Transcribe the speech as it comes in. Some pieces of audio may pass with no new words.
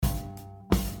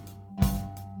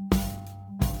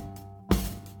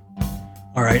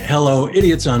All right. Hello,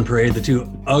 Idiots on Parade, the Too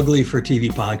Ugly for TV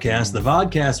podcast, the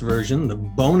vodcast version, the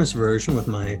bonus version with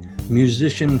my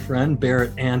musician friend,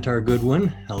 Barrett Antar Goodwin.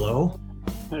 Hello.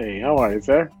 Hey, how are you,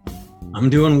 sir? I'm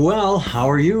doing well. How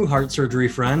are you, heart surgery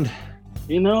friend?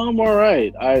 I'm all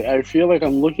right. I feel like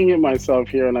I'm looking at myself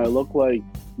here and I look like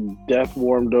death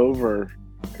warmed over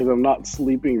because I'm not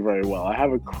sleeping very well. I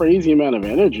have a crazy amount of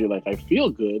energy. Like, I feel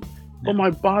good, but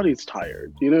my body's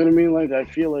tired. You know what I mean? Like, I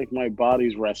feel like my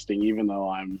body's resting even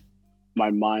though my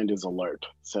mind is alert.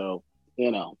 So,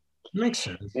 Makes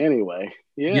sense. Anyway,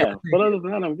 yeah. But other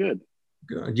than that, I'm good.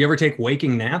 Good. Do you ever take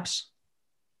waking naps?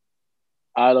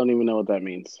 I don't even know what that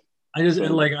means. I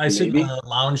sit in a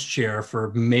lounge chair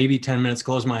for maybe 10 minutes,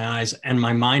 close my eyes, and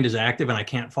my mind is active and I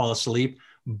can't fall asleep,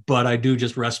 but I do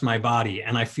just rest my body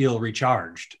and I feel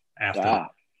recharged after.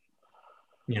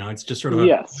 It's just sort of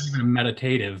not even a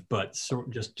meditative, but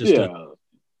just a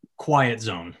quiet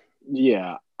zone.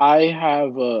 Yeah, I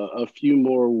have a few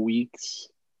more weeks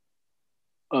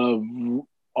of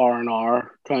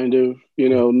R&R kind of,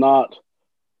 not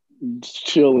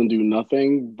chill and do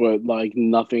nothing, but like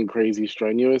nothing crazy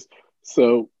strenuous.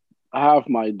 So half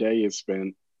my day is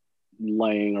spent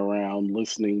laying around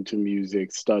listening to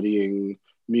music, studying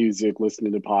music,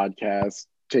 listening to podcasts,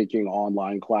 taking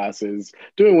online classes,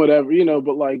 doing whatever,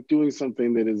 but like doing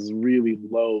something that is really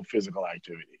low physical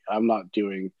activity. I'm not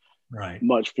doing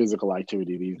much physical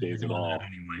activity these days at all.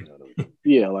 Anyway.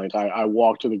 Yeah, like I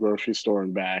walk to the grocery store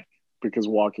and back because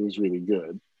walking is really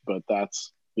good, but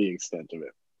that's the extent of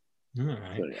it. All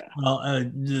right. So, yeah. Well,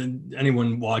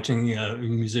 anyone watching,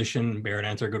 musician Barrett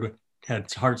Antar Goodwin had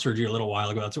heart surgery a little while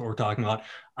ago. That's what we're talking about.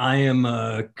 I am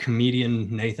a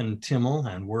comedian, Nathan Timmel,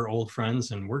 and we're old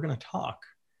friends, and we're going to talk.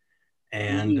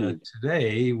 And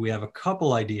today we have a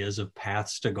couple ideas of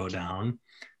paths to go down.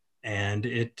 And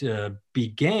it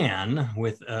began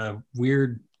with a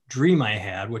weird dream I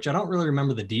had, which I don't really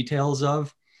remember the details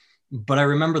of, but I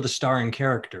remember the starring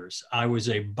characters. I was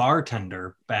a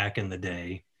bartender back in the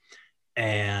day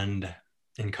and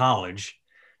in college,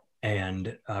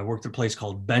 and I worked at a place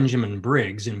called Benjamin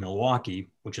Briggs in Milwaukee,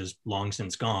 which is long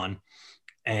since gone.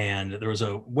 And there was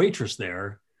a waitress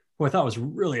there who I thought was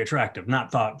really attractive.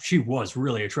 She was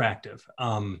really attractive.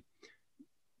 I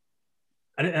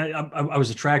was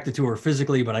attracted to her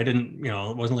physically, but I didn't,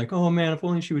 it wasn't like, oh man, if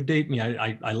only she would date me.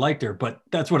 I liked her, but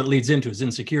that's what it leads into, is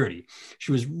insecurity.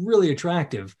 She was really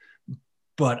attractive,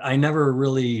 but I never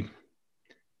really.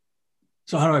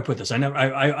 So how do I put this?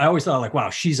 I always thought like, wow,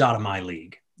 she's out of my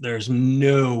league. There's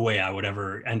no way I would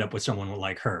ever end up with someone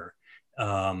like her.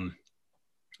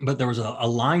 But there was a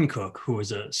line cook who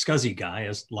was a scuzzy guy,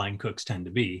 as line cooks tend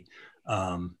to be.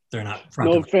 They're not.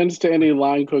 No offense to any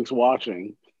line cooks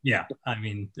watching. Yeah, I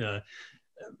mean, the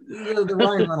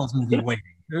Ryan Reynolds movie Waiting.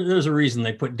 There's a reason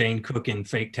they put Dane Cook in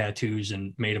fake tattoos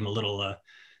and made him a little.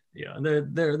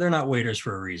 They're not waiters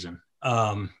for a reason.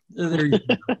 They're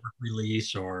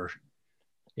release or,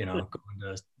 going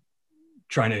to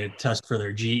trying to test for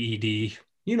their GED.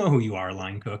 You know who you are,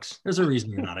 line cooks. There's a reason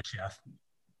you're not a chef.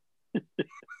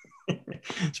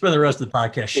 Spend the rest of the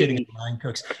podcast shitting at line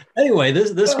cooks. Anyway,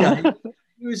 this guy,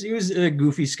 he was a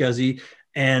goofy scuzzy.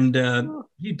 And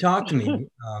he'd talk to me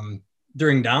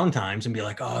during downtimes and be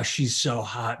like, "Oh, she's so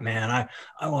hot, man.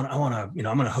 I want to,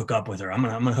 I'm going to hook up with her. I'm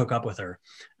going to hook up with her."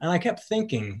 And I kept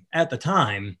thinking at the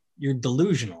time, you're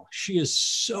delusional. She is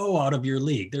so out of your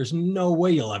league. There's no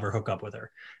way you'll ever hook up with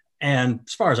her. And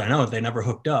as far as I know, they never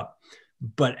hooked up.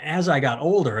 But as I got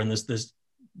older, and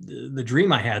the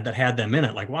dream I had that had them in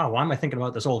it, like, wow, why am I thinking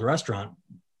about this old restaurant?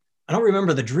 I don't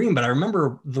remember the dream, but I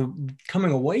remember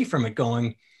coming away from it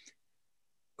going,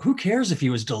 who cares if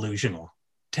he was delusional?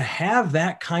 To have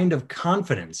that kind of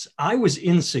confidence, I was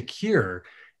insecure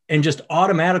and just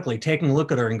automatically taking a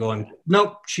look at her and going,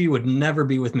 nope, she would never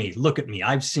be with me. Look at me.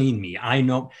 I've seen me. I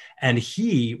know. And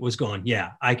he was going,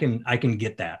 yeah, I can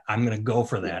get that. I'm going to go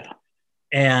for that. Yeah.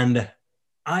 And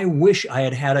I wish I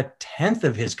had a 10th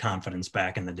of his confidence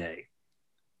back in the day.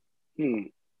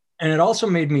 And it also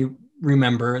made me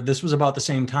remember, this was about the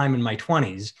same time in my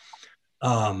 20s.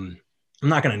 I'm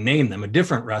not going to name them. A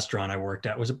different restaurant I worked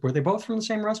at. Were they both from the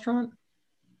same restaurant?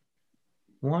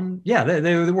 One? Yeah,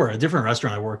 they were. A different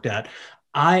restaurant I worked at.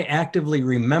 I actively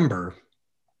remember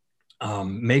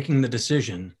making the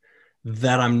decision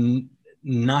that I'm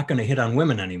not going to hit on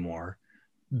women anymore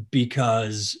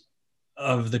because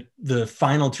of the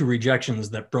final two rejections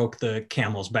that broke the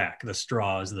camel's back, the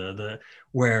straws,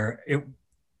 where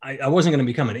I wasn't going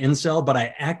to become an incel, but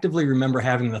I actively remember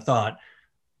having the thought,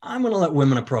 I'm going to let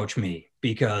women approach me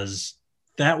because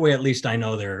that way, at least I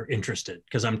know they're interested,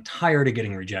 because I'm tired of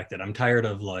getting rejected. I'm tired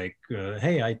of like,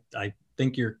 hey, I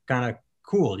think you're kind of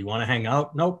cool. Do you want to hang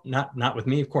out? Nope, not with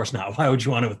me. Of course not. Why would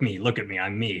you want it with me? Look at me.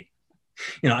 I'm me.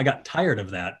 I got tired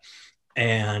of that.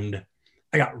 And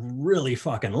I got really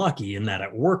fucking lucky in that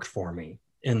it worked for me,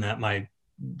 in that my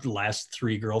last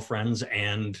 3 girlfriends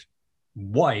and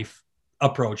wife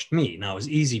approached me. Now it was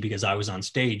easy because I was on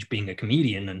stage being a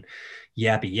comedian and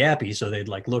yappy. So they'd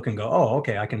like look and go, oh,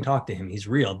 okay, I can talk to him. He's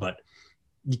real. But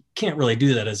you can't really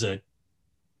do that as a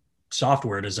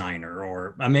software designer,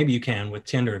 or maybe you can with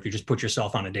Tinder if you just put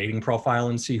yourself on a dating profile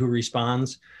and see who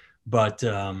responds. But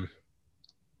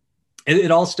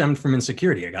it all stemmed from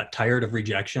insecurity. I got tired of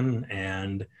rejection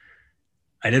and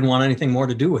I didn't want anything more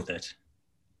to do with it.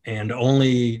 And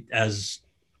only as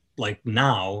like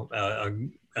now,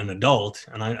 an adult,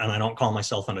 and I don't call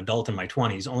myself an adult in my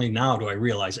 20s, only now do I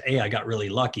realize, A, I got really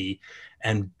lucky,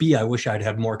 and B, I wish I'd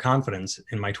had more confidence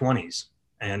in my 20s.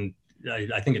 And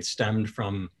I think it stemmed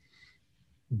from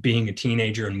being a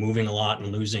teenager and moving a lot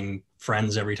and losing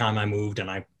friends every time I moved. And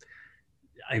I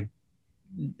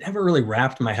haven't really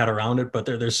wrapped my head around it, but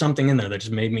there's something in there that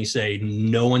just made me say,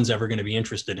 no one's ever going to be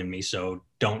interested in me. So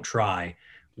don't try,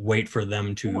 wait for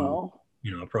them to,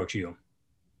 approach you.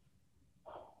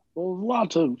 Well, a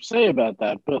lot to say about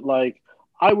that, but like,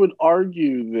 I would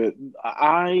argue that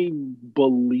I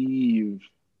believe,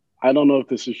 I don't know if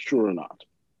this is true or not.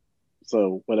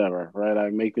 So whatever, right? I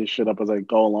make this shit up as I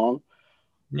go along.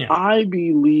 Yeah. I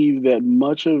believe that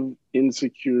much of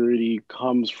insecurity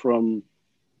comes from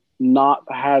not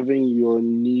having your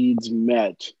needs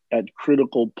met at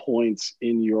critical points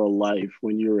in your life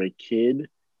when you're a kid.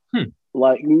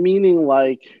 Like, meaning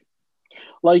like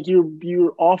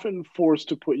you're often forced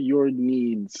to put your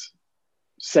needs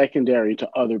secondary to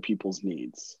other people's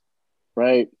needs,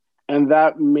 right? And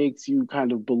that makes you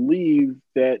kind of believe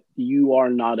that you are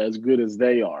not as good as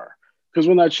they are. Because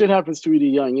when that shit happens to you at a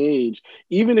young age,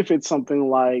 even if it's something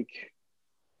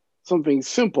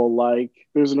simple, like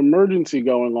there's an emergency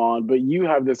going on, but you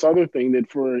have this other thing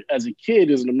that as a kid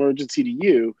is an emergency to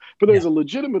you, but there's a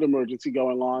legitimate emergency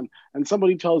going on, and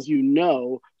somebody tells you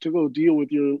no to go deal with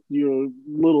your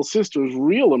little sister's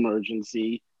real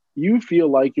emergency, you feel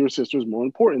like your sister's more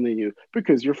important than you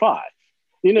because you're 5.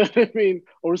 You know what I mean?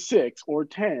 Or 6 or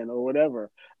 10 or whatever.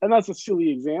 And that's a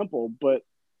silly example, but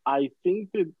I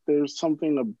think that there's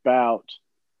something about,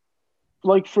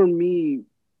 like, for me,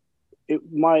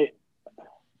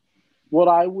 what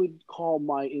I would call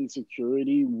my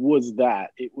insecurity was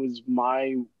that it was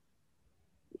my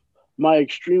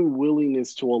extreme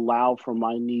willingness to allow for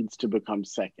my needs to become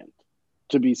second,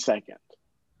 to be second.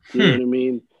 You know what I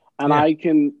mean? And I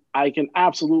can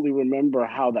absolutely remember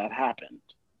how that happened.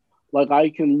 Like, I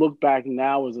can look back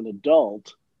now as an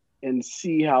adult and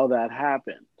see how that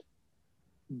happened.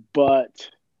 But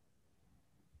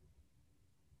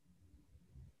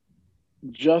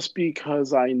just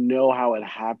because I know how it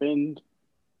happened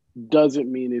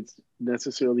doesn't mean it's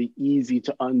necessarily easy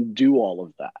to undo all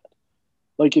of that.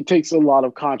 Like, it takes a lot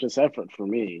of conscious effort for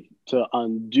me to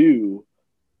undo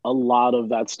a lot of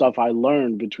that stuff I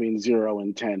learned between 0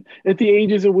 and 10 at the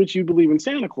ages at which you believe in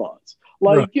Santa Claus.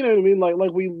 Like, right. You know what I mean?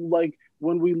 Like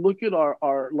when we look at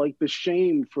our like, the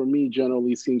shame for me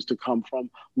generally seems to come from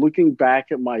looking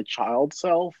back at my child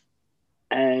self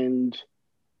and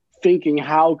thinking,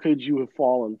 how could you have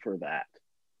fallen for that?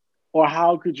 Or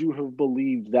how could you have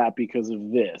believed that because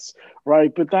of this,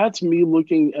 right? But that's me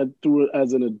looking through it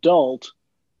as an adult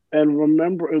and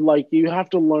remember, like, you have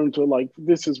to learn to, like,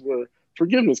 this is where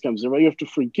forgiveness comes in, right? You have to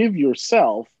forgive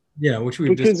yourself. Yeah, which we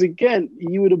because again,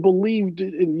 you would have believed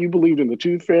in the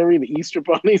Tooth Fairy, the Easter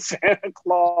Bunny, Santa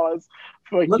Claus.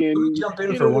 Fucking, let me jump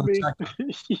in for 1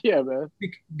 second. Yeah, man.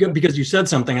 Because you said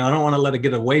something, and I don't want to let it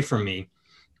get away from me.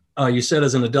 You said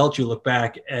as an adult, you look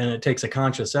back and it takes a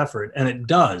conscious effort, and it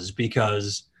does,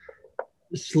 because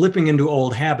slipping into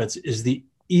old habits is the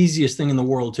easiest thing in the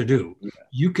world to do. Yeah.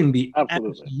 You can be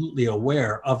absolutely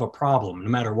aware of a problem, no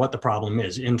matter what the problem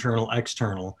is, internal,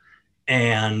 external,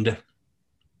 and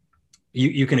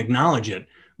you can acknowledge it,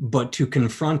 but to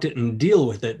confront it and deal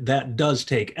with it, that does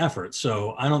take effort.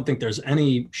 So I don't think there's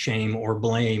any shame or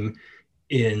blame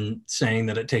in saying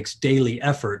that it takes daily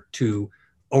effort to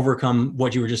overcome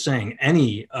what you were just saying,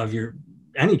 any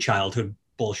childhood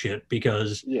bullshit,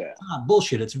 because it's not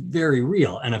bullshit, it's very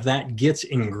real. And if that gets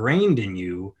ingrained in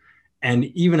you, and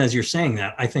even as you're saying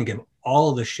that, I think of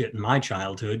all the shit in my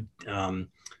childhood,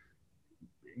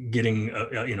 getting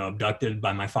abducted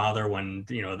by my father when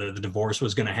the divorce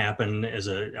was going to happen.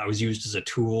 I was used as a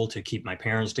tool to keep my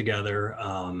parents together.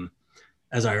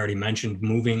 As I already mentioned,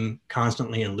 moving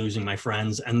constantly and losing my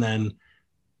friends. And then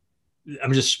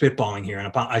I'm just spitballing here, and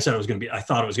I thought it was going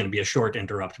to be a short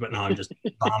interrupt, but now I'm just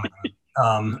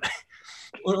vomiting.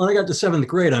 when I got to seventh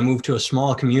grade, I moved to a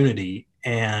small community.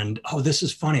 And oh, this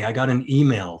is funny. I got an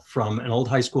email from an old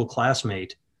high school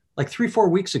classmate like 3, 4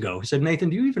 weeks ago. He said, Nathan,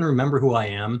 do you even remember who I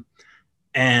am?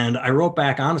 And I wrote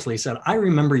back honestly, said, I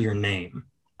remember your name.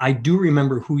 I do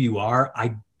remember who you are.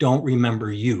 I don't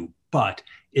remember you, but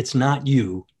it's not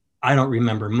you. I don't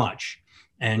remember much.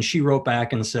 And she wrote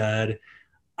back and said,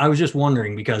 I was just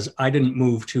wondering because I didn't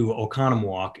move to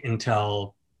Oconomowoc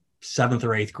until seventh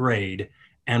or eighth grade.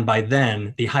 And by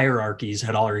then, the hierarchies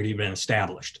had already been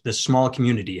established. This small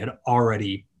community had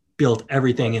already built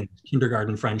everything in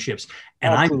kindergarten friendships.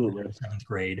 And I moved in seventh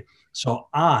grade. So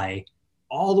I,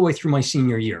 all the way through my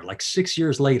senior year, like 6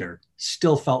 years later,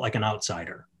 still felt like an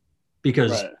outsider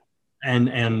because,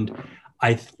 and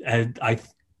I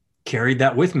carried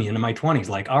that with me into my 20s.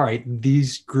 Like, all right,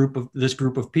 this group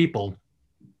of people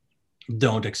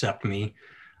don't accept me.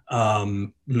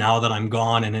 Now that I'm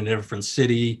gone and in a different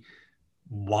city,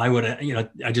 why would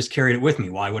I just carried it with me.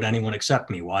 Why would anyone accept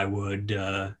me? Why would,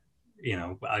 wow.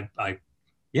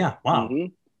 Mm-hmm.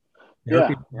 Yeah.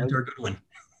 Are a good one.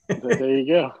 There you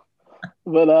go.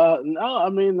 But no, I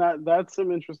mean, that's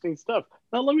some interesting stuff.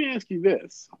 Now, let me ask you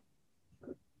this.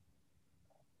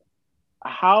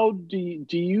 How do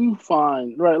you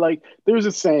find, right? Like there's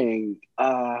a saying,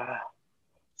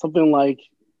 something like,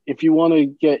 if you want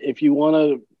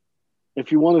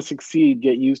to succeed,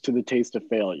 get used to the taste of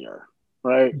failure,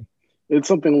 right? It's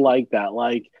something like that.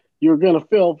 Like you're going to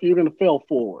fail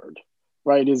forward,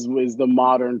 right? Is the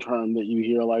modern term that you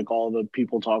hear, like all the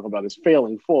people talk about is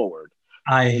failing forward.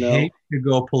 I hate to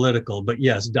go political, but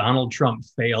yes, Donald Trump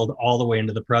failed all the way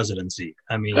into the presidency.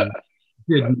 I mean,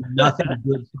 did nothing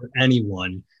good for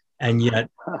anyone and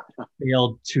yet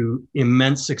failed to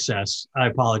immense success. I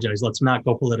apologize. Let's not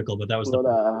go political, but that was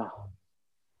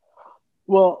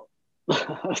well,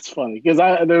 that's funny because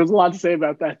there's a lot to say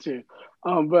about that too.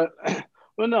 But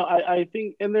no, I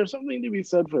think, and there's something to be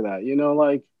said for that,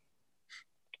 like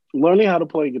learning how to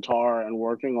play guitar and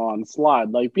working on slide,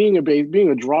 like being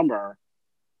a drummer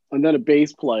and then a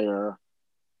bass player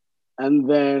and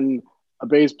then a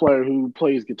bass player who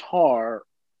plays guitar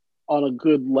on a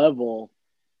good level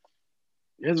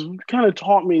has kind of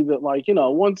taught me that, like,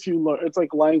 once you learn, it's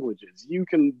like languages, you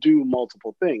can do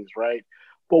multiple things, right?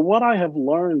 But what I have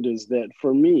learned is that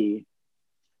for me,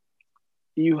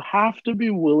 you have to be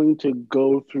willing to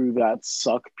go through that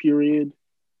suck period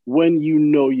when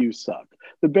you suck.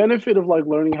 The benefit of like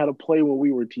learning how to play when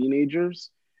we were teenagers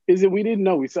is that we didn't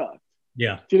know we sucked.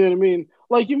 Yeah. Do you know what I mean?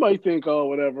 Like you might think, oh,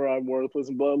 whatever, I'm worthless,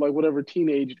 and blah, like whatever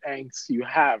teenage angst you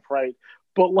have, right?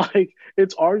 But like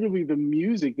it's arguably the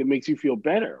music that makes you feel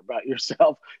better about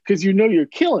yourself because you're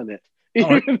killing it. The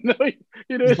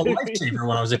lifesaver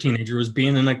when I was a teenager was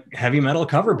being in a heavy metal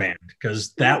cover band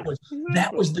because that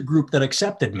was the group that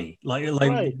accepted me. Like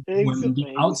when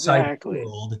the outside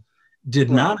world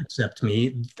did not accept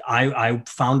me, I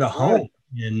found a home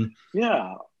in.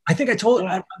 Yeah, I think I told.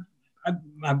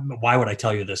 Why would I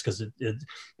tell you this? Because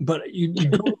but you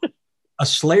go to a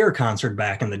Slayer concert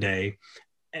back in the day,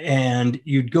 and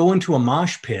you'd go into a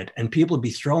mosh pit, and people would be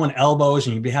throwing elbows,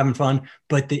 and you'd be having fun.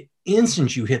 But the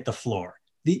instant you hit the floor,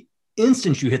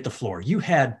 you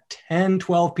had 10,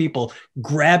 12 people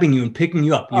grabbing you and picking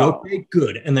you up. You okay?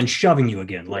 Good. And then shoving you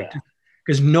again.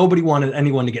 Because nobody wanted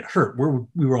anyone to get hurt.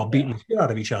 We were all beating the shit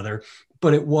out of each other,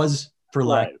 but it was, for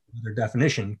lack of another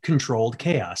definition, controlled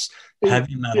chaos.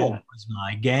 Heavy metal was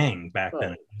my gang back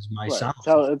then. It was my sound.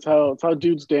 It's how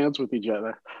dudes dance with each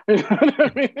other. You know what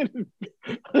I mean?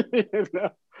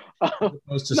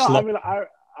 I mean,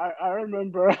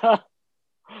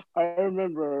 I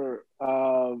remember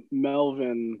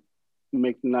Melvin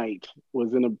McKnight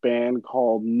was in a band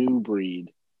called New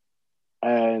Breed,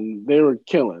 and they were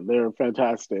killing. They were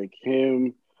fantastic.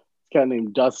 Him, a guy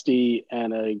named Dusty,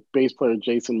 and a bass player,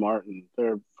 Jason Martin.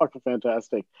 They're fucking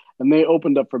fantastic. And they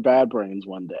opened up for Bad Brains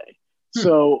one day.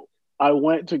 So I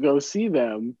went to go see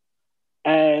them,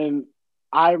 and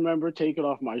I remember taking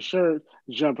off my shirt,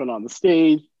 jumping on the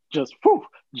stage, just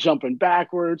jumping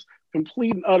backwards.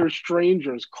 Complete and utter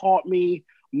strangers caught me,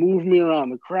 moved me around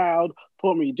the crowd,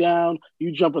 put me down.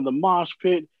 You jump in the mosh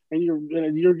pit, and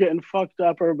you're getting fucked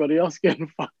up. Everybody else getting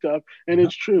fucked up. And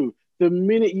it's true. The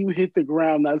minute you hit the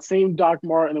ground, that same Doc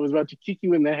Martin that was about to kick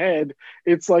you in the head,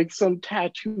 it's like some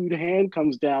tattooed hand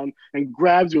comes down and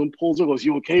grabs you and pulls you, goes,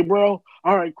 "You okay, bro?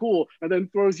 All right, cool." And then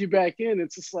throws you back in.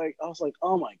 It's just like, I was like,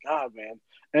 oh my God, man.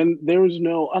 And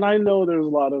and I know there's a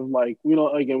lot of like, we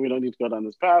don't need to go down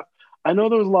this path. I know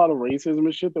there was a lot of racism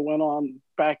and shit that went on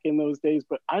back in those days,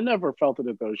 but I never felt it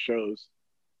at those shows.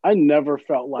 I never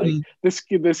felt like the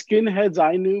skinheads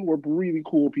I knew were really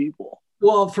cool people.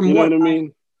 Well, from what I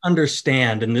mean,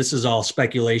 understand, and this is all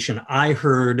speculation, I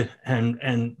heard,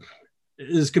 and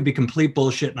this could be complete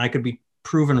bullshit and I could be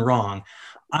proven wrong.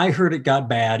 I heard it got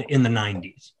bad in the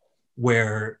 90s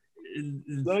where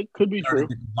That could be started true.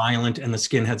 to get violent and the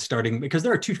skinheads starting, because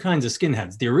there are two kinds of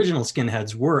skinheads. The original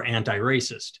skinheads were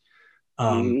anti-racist.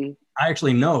 Mhm. I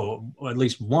actually know at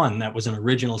least one that was an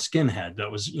original skinhead that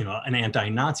was, you know, an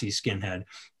anti-Nazi skinhead.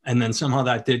 And then somehow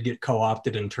that did get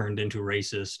co-opted and turned into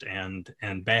racist and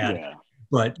bad. Yeah.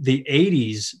 But the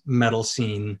 80s metal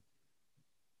scene,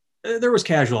 there was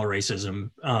casual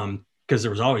racism, because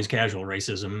there was always casual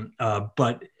racism.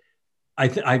 But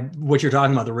what you're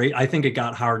talking about, I think it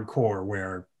got hardcore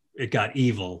where it got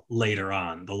evil later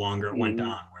on, the longer it went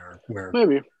on, where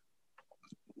maybe.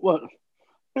 Well,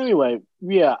 anyway,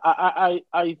 yeah,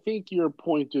 I think your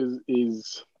point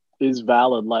is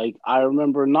valid. Like, I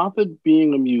remember, not that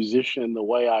being a musician the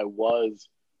way I was,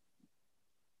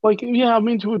 like, yeah, I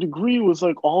mean, to a degree, it was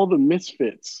like all the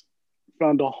misfits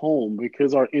found a home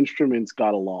because our instruments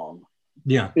got along.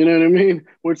 yeah, You know what I mean?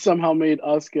 Which somehow made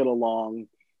us get along,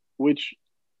 which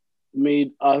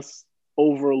made us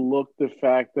overlook the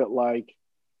fact that, like,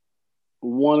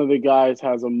 one of the guys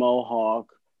has a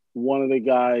mohawk, one of the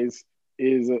guys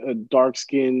is a dark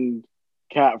skinned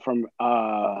cat from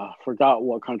forgot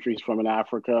what country he's from, in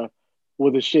Africa,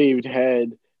 with a shaved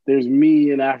head. There's me,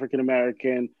 an African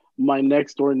American, my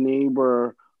next door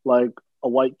neighbor, like a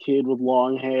white kid with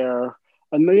long hair.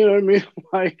 And you know what I mean?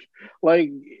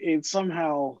 Like it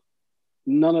somehow,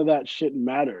 none of that shit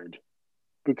mattered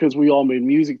because we all made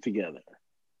music together.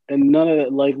 And none of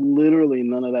that, like literally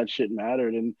none of that shit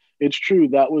mattered. And it's true,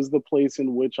 that was the place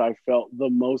in which I felt the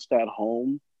most at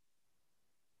home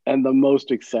and the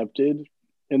most accepted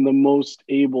and the most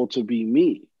able to be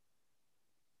me.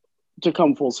 To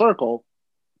come full circle,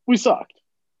 we sucked,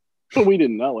 but we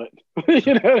didn't know it.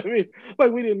 You know what I mean?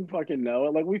 Like, we didn't fucking know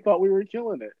it. Like, we thought we were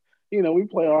killing it. You know, we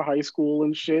play our high school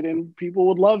and shit, and people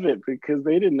would love it because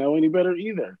they didn't know any better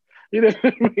either. You know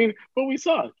what I mean? But we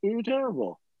sucked. We were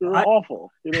terrible. We were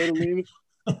awful. You know what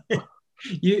I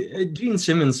mean? Gene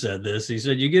Simmons said this. He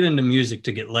said, you get into music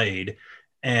to get laid.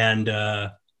 And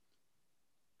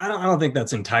I don't think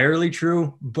that's entirely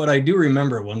true, but I do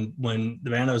remember when the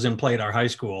band I was in played our high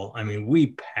school. I mean,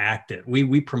 we packed it.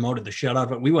 We promoted the shit out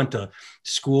of it. We went to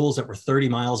schools that were 30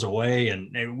 miles away,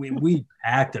 and we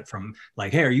packed it. From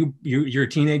like, hey, you're a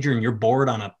teenager and you're bored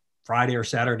on a Friday or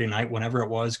Saturday night, whenever it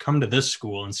was, come to this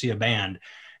school and see a band.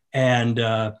 And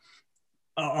all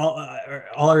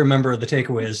I remember the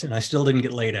takeaway is, and I still didn't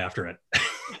get laid after it.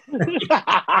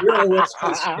 You're on West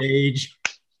Coast stage,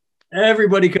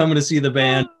 everybody coming to see the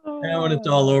band, and when it's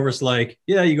all over, it's like,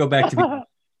 yeah, you go back to the.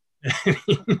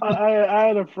 I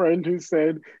had a friend who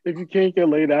said, if you can't get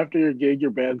laid after your gig,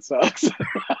 your band sucks. And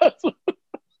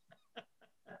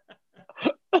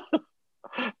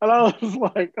I was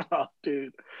like, oh,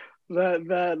 dude,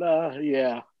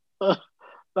 yeah.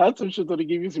 That's some shit that'll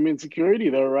give you some insecurity,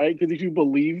 though, right? Because if you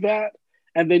believe that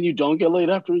and then you don't get laid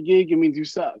after a gig, it means you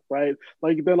suck, right?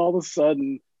 Like, then all of a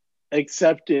sudden,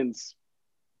 acceptance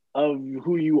of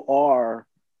who you are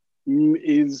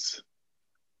is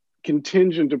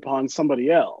contingent upon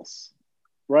somebody else,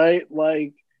 right?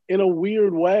 Like, in a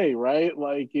weird way, right?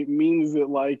 Like, it means that,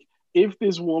 like, if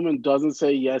this woman doesn't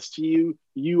say yes to you,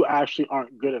 you actually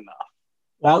aren't good enough.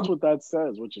 That's what that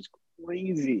says, which is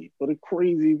crazy. What a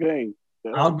crazy thing.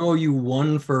 I'll go you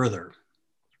one further.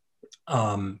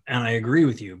 And I agree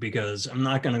with you, because I'm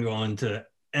not going to go into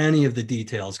any of the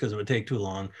details because it would take too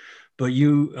long. But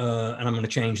you, and I'm going to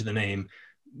change the name,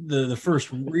 the first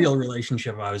real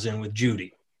relationship I was in with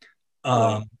Judy,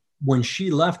 when she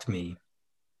left me,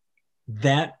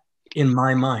 that in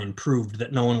my mind proved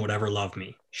that no one would ever love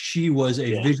me. She was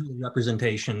a visual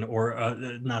representation, or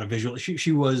not a visual,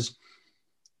 she was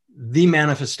the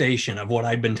manifestation of what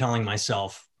I'd been telling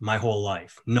myself my whole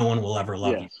life. No one will ever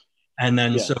love you. And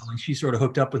then so when she sort of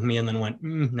hooked up with me and then went,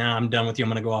 nah, I'm done with you, I'm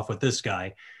going to go off with this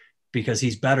guy because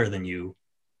he's better than you.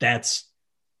 That's,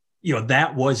 you know,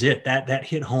 that was it. That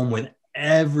hit home with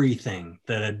everything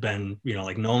that had been, you know,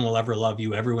 like, no one will ever love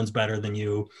you. Everyone's better than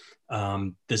you.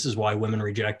 This is why women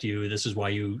reject you. This is why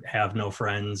you have no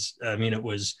friends. I mean, it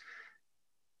was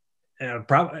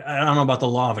probably, I don't know about the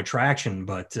law of attraction,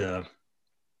 but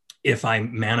if I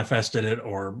manifested it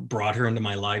or brought her into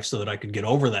my life so that I could get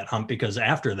over that hump, because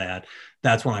after that,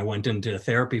 that's when I went into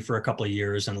therapy for a couple of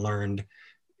years and learned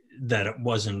that it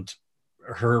wasn't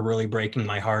her really breaking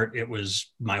my heart. It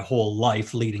was my whole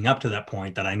life leading up to that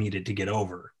point that I needed to get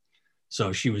over.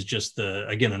 So she was just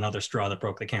again, another straw that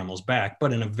broke the camel's back,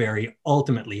 but in a very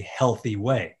ultimately healthy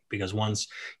way. Because once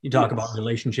you talk about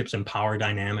relationships and power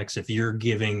dynamics, if you're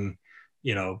giving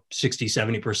 60,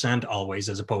 70% always,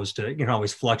 as opposed to,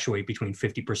 always fluctuate between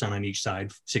 50% on each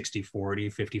side, 60, 40,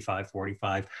 55,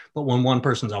 45. But when one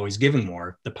person's always giving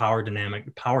more, the power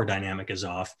dynamic is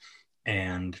off.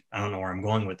 And I don't know where I'm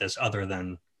going with this other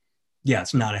than, yeah,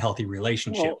 it's not a healthy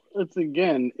relationship. Well,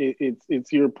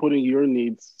 it's you're putting your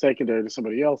needs secondary to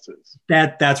somebody else's.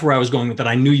 That's where I was going with that.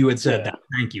 I knew you had said that.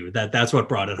 Thank you. That's what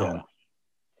brought it home.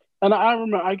 And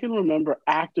I can remember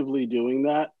actively doing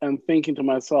that and thinking to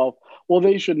myself, well,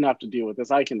 they shouldn't have to deal with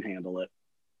this. I can handle it.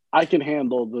 I can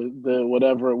handle the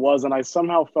whatever it was. And I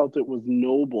somehow felt it was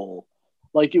noble.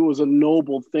 Like it was a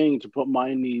noble thing to put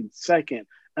my needs second.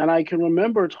 And I can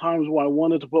remember times where I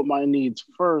wanted to put my needs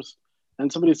first.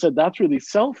 And somebody said, that's really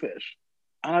selfish.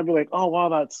 And I'd be like, oh, wow,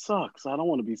 that sucks. I don't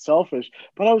want to be selfish.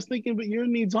 But I was thinking, but your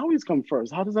needs always come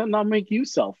first. How does that not make you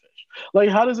selfish? Like,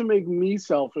 how does it make me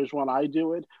selfish when I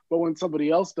do it? But when somebody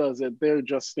else does it, they're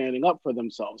just standing up for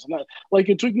themselves. And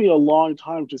it took me a long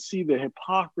time to see the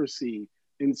hypocrisy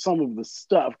in some of the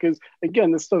stuff. Because,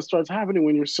 again, this stuff starts happening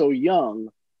when you're so young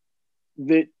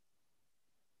that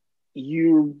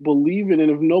you believe it.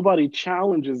 And if nobody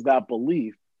challenges that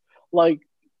belief,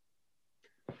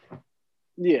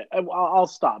 yeah, I'll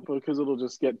stop because it'll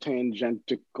just get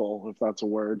tangential, if that's a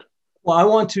word. Well, I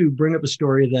want to bring up a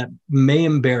story that may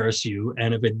embarrass you,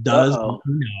 and if it does,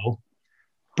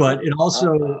 but it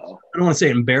also, I don't want to say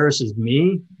embarrasses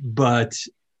me, but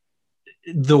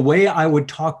the way I would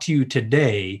talk to you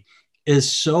today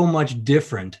is so much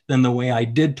different than the way I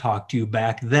did talk to you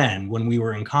back then when we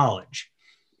were in college.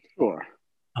 Sure.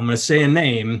 I'm going to say a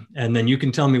name, and then you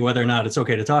can tell me whether or not it's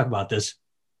okay to talk about this.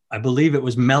 I believe it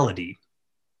was Melody.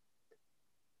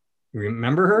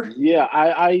 Remember her? Yeah,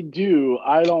 I do.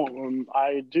 I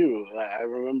do. I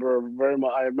remember very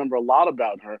much. I remember a lot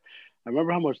about her. I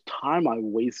remember how much time I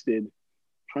wasted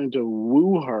trying to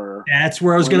woo her. That's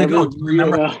where I was going to go. Do you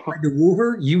remember how you tried to woo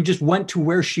her? You just went to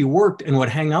where she worked and would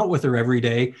hang out with her every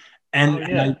day.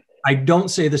 And I don't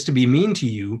say this to be mean to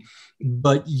you,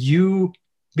 but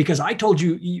because I told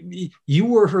you, you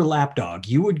were her lapdog.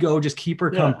 You would go just keep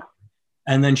her company.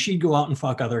 And then she'd go out and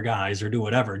fuck other guys or do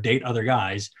whatever, date other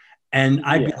guys. And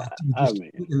I'd be like, just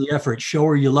in the effort, show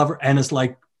her you love her. And it's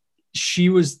like, she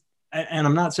was, and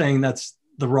I'm not saying that's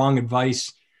the wrong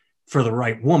advice for the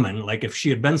right woman. Like if she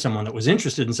had been someone that was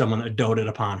interested in someone that doted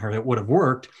upon her, it would have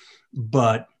worked.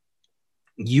 But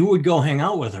you would go hang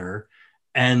out with her.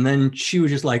 And then she was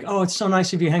just like, oh, it's so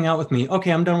nice if you hang out with me.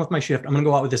 Okay, I'm done with my shift. I'm going to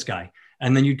go out with this guy.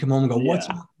 And then you'd come home and go, what's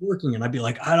not working? And I'd be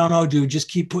like, I don't know, dude, just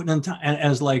keep putting in time. And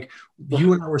as like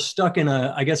you and I were stuck in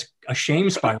a shame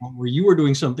spiral where you were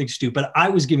doing something stupid. I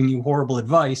was giving you horrible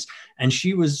advice. And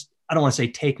she was, I don't want to say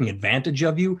taking advantage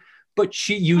of you, but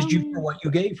she used you for what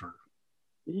you gave her.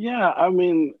 Yeah, I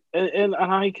mean, and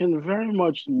I can very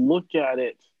much look at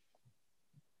it.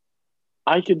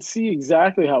 I could see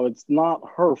exactly how it's not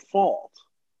her fault.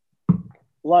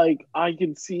 Like, I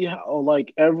could see how,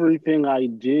 like, everything I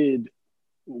did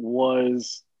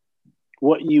was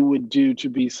what you would do to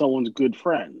be someone's good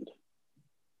friend.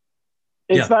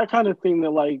 It's that kind of thing that,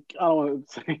 like, I don't want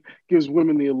to say gives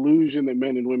women the illusion that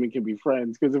men and women can be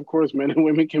friends, because of course men and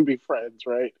women can be friends,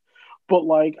 right? But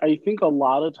like, I think a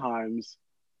lot of times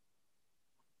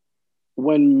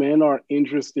when men are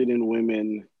interested in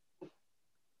women,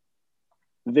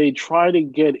 they try to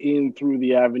get in through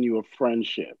the avenue of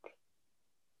friendship,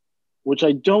 which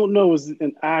I don't know is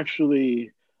an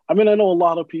actually, I mean, I know a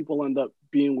lot of people end up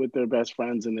being with their best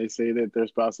friends and they say that their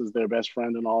spouse is their best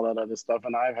friend and all that other stuff.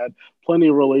 And I've had plenty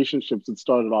of relationships that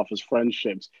started off as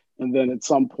friendships. And then at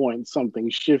some point, something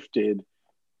shifted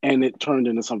and it turned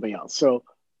into something else. So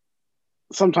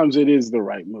sometimes it is the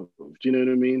right move. Do you know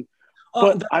what I mean?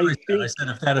 Oh, but I said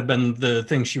if that had been the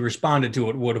thing she responded to,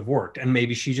 it would have worked. And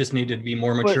maybe she just needed to be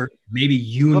more mature. Maybe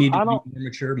you need to be more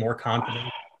mature, more confident,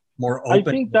 more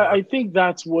open. I think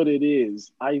that's what it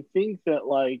is. I think that,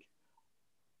 like,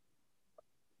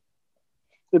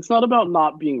 it's not about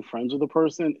not being friends with a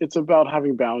person. It's about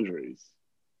having boundaries.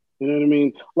 You know what I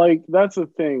mean? Like, that's the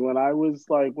thing. When I was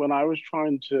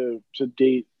trying to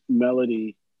date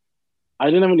Melody, I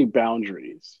didn't have any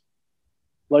boundaries.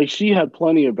 Like, she had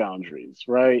plenty of boundaries,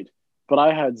 right? But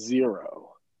I had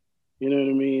zero. You know what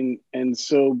I mean? And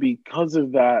so because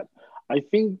of that, I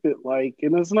think that, like,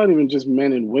 and it's not even just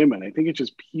men and women. I think it's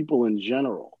just people in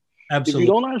general. Absolutely.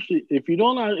 If you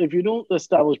don't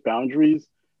establish boundaries,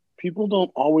 people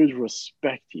don't always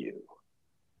respect you.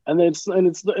 And it's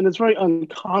very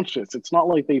unconscious. It's not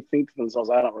like they think to themselves,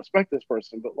 I don't respect this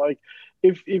person. But like,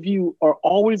 if you are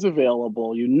always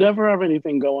available, you never have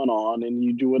anything going on, and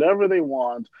you do whatever they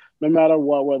want, no matter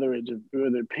what, whether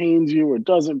it pains you or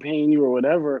doesn't pain you or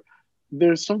whatever,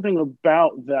 there's something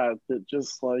about that that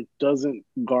just like doesn't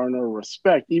garner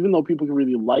respect, even though people can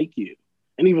really like you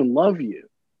and even love you.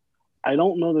 I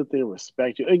don't know that they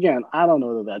respect you. Again, I don't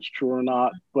know that that's true or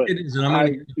not, but It is, and I'm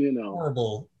going to give a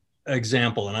horrible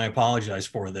example, and I apologize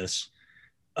for this.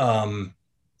 Um,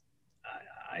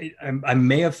 I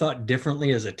may have thought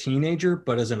differently as a teenager,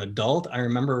 but as an adult, I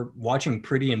remember watching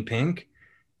Pretty in Pink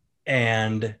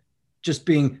and just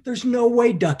being, there's no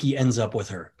way Ducky ends up with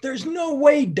her. There's no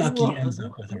way Ducky ends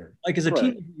up with her. Like as a right,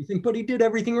 teenager, you think, but he did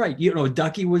everything right. You know,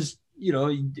 Ducky was,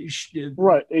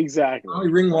 right, exactly. Molly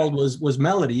Ringwald was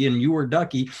Melody, and you were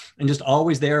Ducky, and just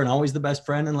always there and always the best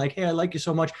friend, and like, hey, I like you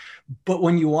so much. But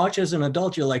when you watch as an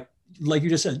adult, you're like you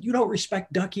just said, you don't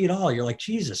respect Ducky at all. You're like,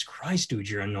 Jesus Christ, dude,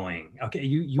 you're annoying. Okay,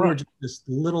 you Right, are just this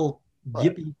little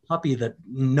right. yippy puppy that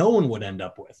no one would end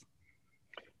up with.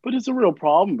 But it's a real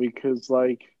problem because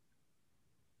like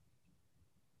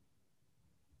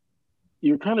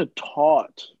you're kind of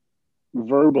taught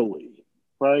verbally,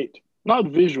 right? Not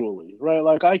visually, right?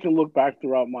 Like I can look back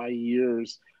throughout my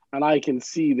years and I can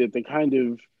see that the kind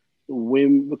of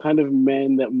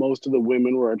men that most of the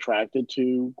women were attracted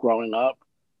to growing up,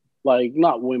 like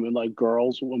not women, like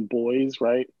girls and boys,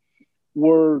 right?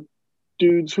 Were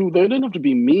dudes who they didn't have to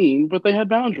be mean, but they had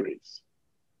boundaries.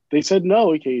 They said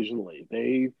no occasionally.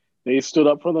 They stood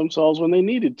up for themselves when they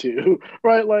needed to,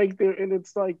 right? Like, and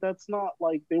it's like that's not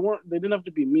like they didn't have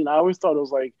to be mean. I always thought it was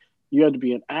like you had to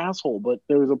be an asshole, but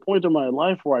there was a point in my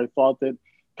life where I thought that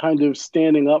kind of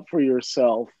standing up for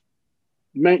yourself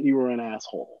meant you were an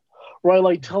asshole, right?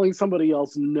 Like telling somebody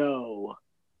else no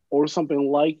or something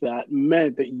like that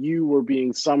meant that you were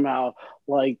being somehow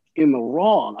like in the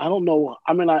wrong. I don't know.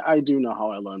 I mean, I do know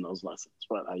how I learned those lessons,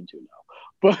 right? I do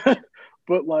know, but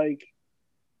but like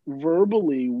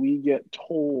verbally we get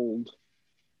told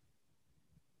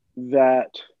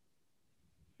that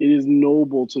it is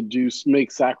noble to do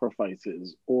make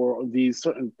sacrifices or these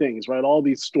certain things, right? All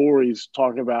these stories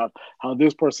talk about how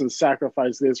this person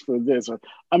sacrificed this for this. Or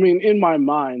I mean, in my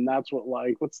mind, that's what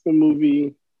like what's the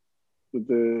movie with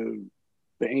the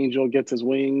angel gets his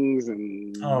wings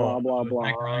and Oh, blah blah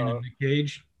Meg Ryan and blah. Nick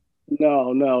Cage.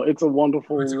 No, it's a It's a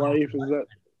wonderful life. Wonderful Is Life.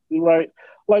 that right?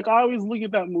 Like I always look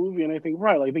at that movie and I think,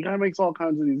 right, like the guy makes all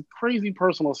kinds of these crazy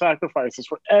personal sacrifices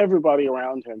for everybody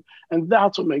around him, and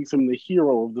that's what makes him the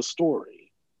hero of the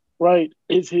story, right?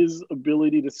 Is his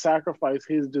ability to sacrifice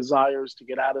his desires to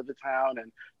get out of the town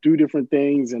and do different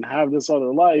things and have this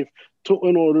other life to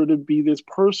in order to be this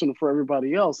person for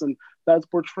everybody else, and that's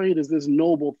portrayed as this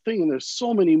noble thing. And there's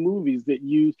so many movies that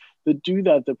do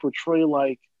that that portray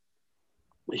like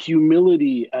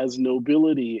humility as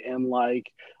nobility and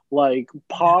like Yes,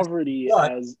 poverty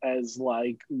but as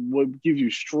like what gives you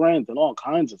strength and all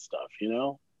kinds of stuff, you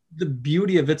know. the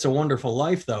beauty of It's a Wonderful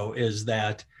Life, though, is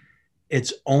that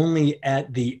it's only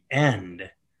at the end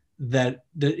that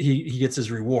he gets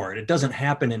his reward. It doesn't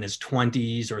happen in his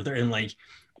 20s or they're in like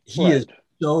he is Right,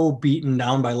 so beaten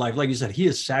down by life. Like you said, he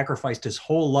has sacrificed his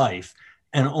whole life.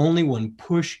 And only when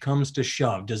push comes to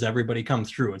shove does everybody come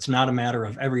through. It's not a matter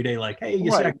of every day, like, hey, you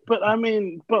right. sacrificed. But I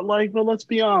mean, but let's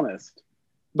be honest,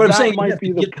 But I'm that saying you might have to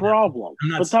be the get to that point. problem. I'm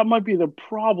not. But that might be the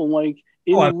problem. Like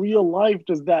Oh, in real life,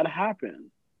 does that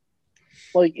happen?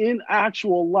 Like in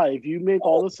actual life, you make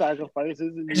all the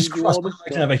sacrifices and I you just do crossed all my the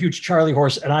legs and I stuff. have a huge Charlie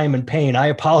horse and I am in pain. I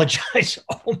apologize.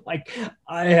 Oh my,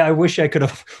 I wish I could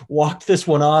have walked this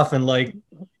one off and like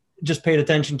just paid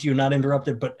attention to you, not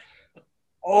interrupted. But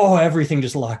oh, everything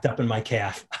just locked up in my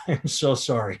calf. I'm so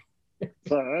sorry.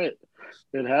 It's all right.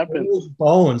 It happens. Old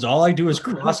bones. All I do is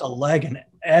cross a leg and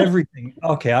everything.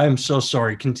 Okay, I am so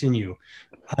sorry. Continue.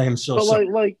 I am so But sorry.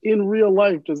 like in real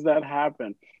life, does that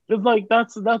happen? It's like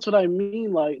that's what I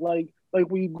mean. Like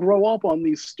we grow up on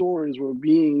these stories where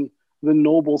being the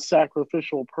noble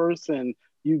sacrificial person,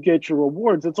 you get your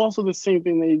rewards. It's also the same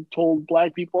thing they told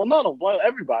black people, not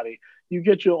everybody. You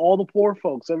get your all the poor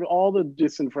folks, all the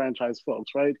disenfranchised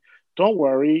folks, right? Don't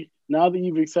worry. Now that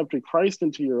you've accepted Christ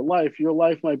into your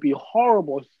life might be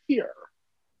horrible here.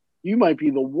 You might be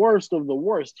the worst of the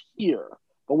worst here,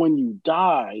 but when you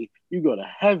die, you go to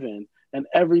heaven and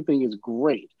everything is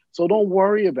great. So don't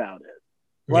worry about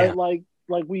it, right? Yeah.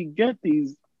 Like we get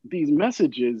these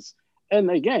messages, and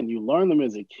again, you learn them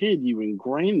as a kid, you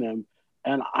ingrain them.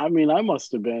 And I mean, I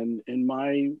must have been in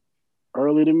my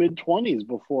early to mid 20s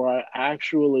before I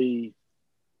actually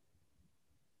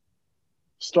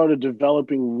started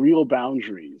developing real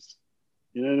boundaries.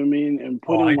 You know what I mean? And Oh,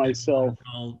 putting I didn't myself,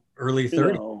 until early you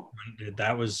 30s. know,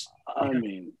 That was, I yeah.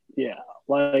 mean, yeah,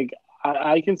 like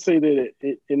I can say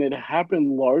that and it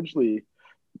happened largely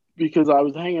because I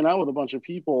was hanging out with a bunch of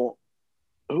people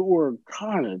who were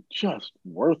kind of just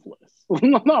worthless.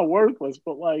 Not worthless,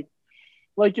 but like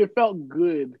it felt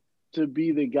good to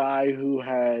be the guy who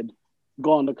had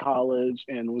gone to college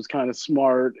and was kind of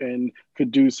smart and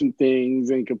could do some things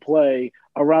and could play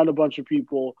around a bunch of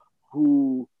people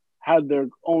who had their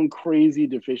own crazy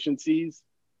deficiencies.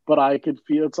 But I could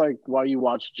feel it's like why you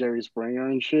watch Jerry Springer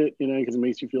and shit, you know, because it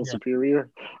makes you feel Yeah. superior,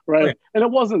 Oh, yeah. right? And it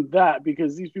wasn't that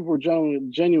because these people were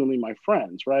genuinely my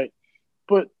friends, right?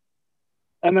 But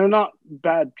and they're not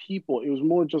bad people. It was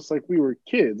more just like we were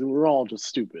kids and we were all just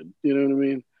stupid, you know what I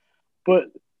mean? But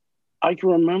I can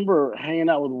remember hanging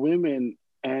out with women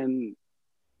and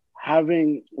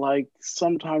having like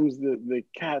sometimes the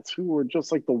cats who were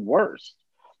just like the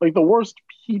worst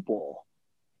people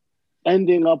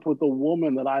ending up with a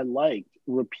woman that I liked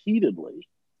repeatedly.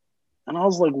 And I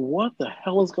was like, what the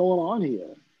hell is going on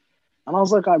here? And I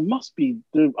was like,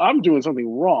 I'm doing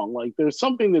something wrong. Like there's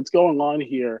something that's going on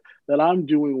here that I'm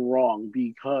doing wrong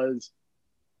because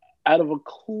out of a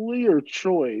clear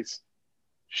choice,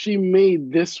 she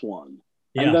made this one.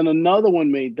 And Yeah. then another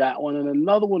one made that one, and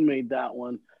another one made that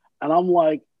one. And I'm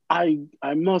like, I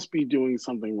must be doing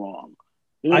something wrong.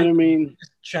 You know what I mean?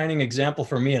 Shining example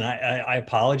for me, and I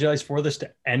apologize for this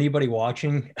to anybody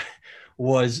watching,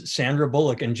 was Sandra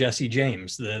Bullock and Jesse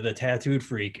James, the tattooed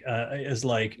freak. Is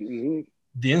like Mm-hmm.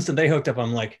 the instant they hooked up,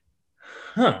 I'm like,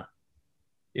 huh,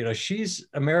 you know, she's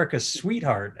America's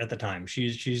sweetheart at the time.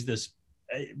 She's this,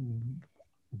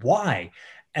 why?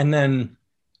 And then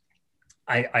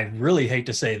I really hate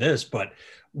to say this, but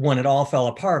when it all fell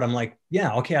apart, I'm like,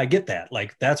 yeah, okay, I get that.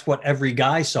 Like that's what every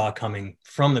guy saw coming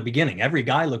from the beginning. Every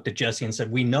guy looked at Jesse and said,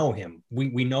 we know him.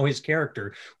 We know his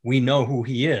character. We know who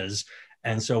he is.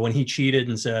 And so when he cheated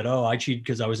and said, oh, I cheated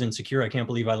because I was insecure. I can't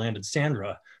believe I landed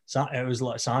Sandra. So it was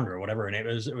like Sandra, whatever her name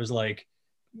is. It was like,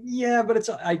 yeah, but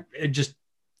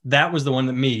that was the one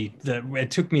that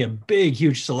it took me a big,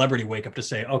 huge celebrity wake up to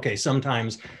say, okay,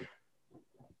 sometimes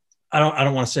I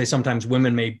don't want to say sometimes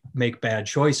women may make bad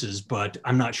choices, but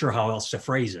I'm not sure how else to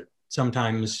phrase it.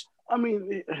 Sometimes. I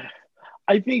mean,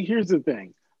 I think here's the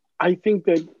thing. I think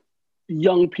that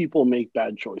young people make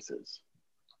bad choices.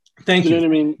 Thank You know you. what I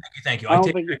mean? Thank you. I I don't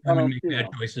take think back I women don't. make You bad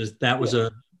know. choices. That was Yeah. a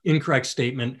incorrect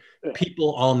statement. Yeah.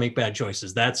 People all make bad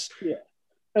choices. That's Yeah.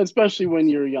 Especially when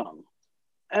you're young.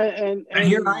 and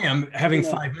here I am you having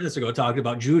know, 5 minutes ago talking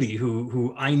about Judy,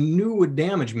 who I knew would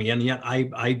damage me, and yet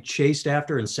I chased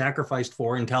after and sacrificed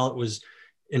for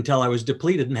until I was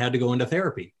depleted and had to go into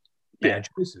therapy. yeah. Bad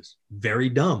choices. Very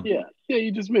dumb. Yeah, yeah,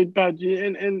 you just made bad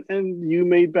and you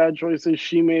made bad choices,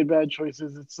 she made bad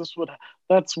choices. It's just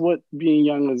that's what being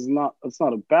young is not it's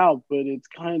not about, but it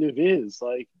kind of is.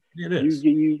 Like It you is.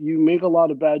 you make a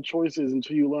lot of bad choices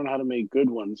until you learn how to make good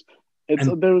ones. It's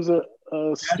And there was a that's what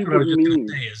I stupid was just going to meme.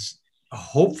 say is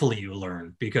hopefully you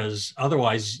learn, because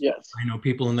otherwise Yes. I know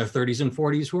people in their 30s and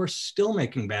 40s who are still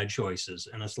making bad choices.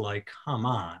 And it's like, come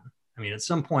on. I mean, at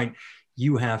some point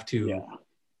you have to Yeah.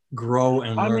 grow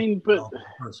and I learn mean, and develop as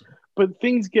a person. but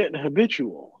things get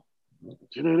habitual. Do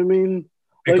you know what I mean?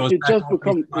 It Like goes back to what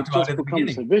we talked it about just at the becomes beginning.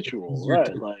 It's habitual, easier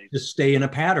right? Like to stay in a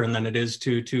pattern than it is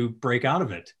to break out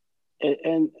of it.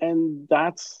 and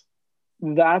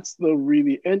that's the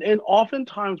really and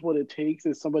oftentimes what it takes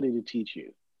is somebody to teach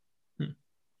you. Hmm.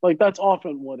 Like that's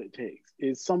often what it takes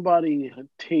is somebody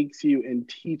takes you and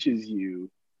teaches you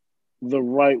the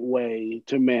right way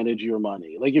to manage your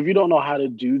money. Like if you don't know how to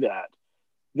do that,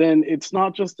 then it's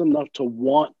not just enough to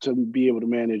want to be able to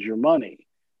manage your money.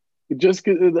 Just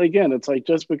again, it's like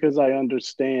just because I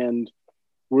understand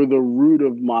where the root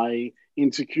of my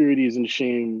insecurities and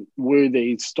shame where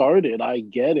they started, I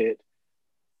get it.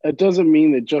 It doesn't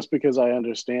mean that just because I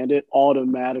understand it,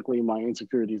 automatically my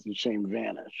insecurities and shame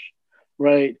vanish,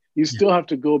 right? You Yeah. still have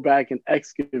to go back and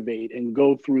excavate and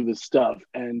go through the stuff.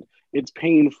 And it's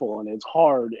painful and it's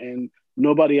hard and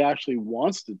nobody actually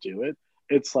wants to do it.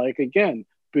 It's like, again,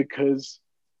 because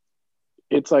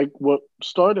it's like what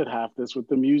started half this with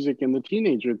the music and the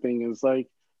teenager thing is like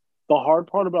the hard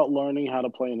part about learning how to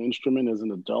play an instrument as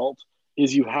an adult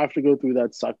is you have to go through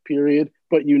that suck period,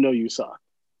 but you know you suck,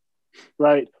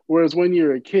 right? Whereas when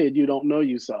you're a kid, you don't know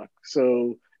you suck.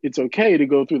 So it's okay to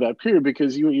go through that period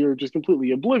because you're just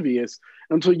completely oblivious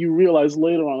until you realize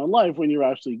later on in life when you're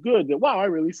actually good that, wow, I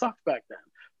really sucked back then.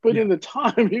 But Yeah. in the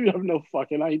time, you have no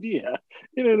fucking idea.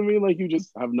 You know what I mean? Like you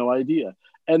just have no idea.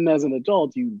 And as an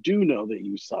adult, you do know that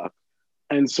you suck.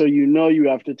 And so you know you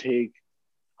have to take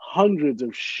hundreds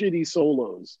of shitty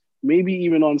solos, maybe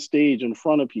even on stage in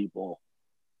front of people,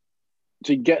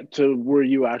 to get to where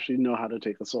you actually know how to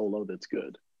take a solo that's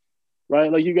good,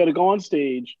 right? Like you got to go on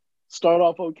stage, start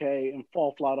off okay and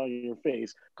fall flat on your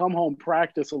face. Come home,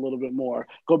 practice a little bit more,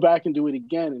 go back and do it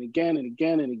again and again and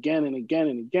again and again and again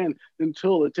and again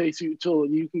until it takes you till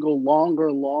you can go longer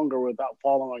and longer without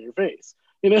falling on your face.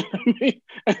 You know what I mean?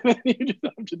 And then you just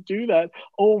have to do that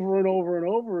over and over and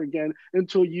over again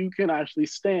until you can actually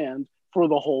stand for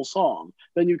the whole song.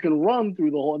 Then you can run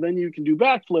through the whole, then you can do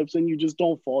backflips and you just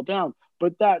don't fall down.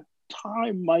 But that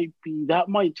time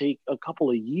might take a couple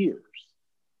of years.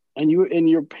 And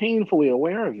you're painfully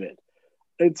aware of it.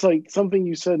 It's like something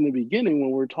you said in the beginning when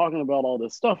we were talking about all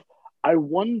this stuff. I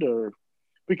wonder,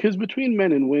 because between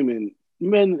men and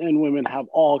women have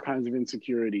all kinds of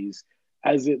insecurities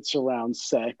as it surrounds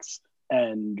sex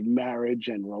and marriage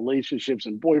and relationships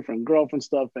and boyfriend, girlfriend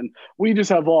stuff. And we just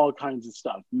have all kinds of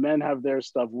stuff. Men have their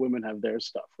stuff, women have their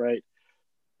stuff, right?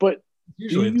 But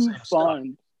Usually do you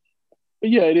find,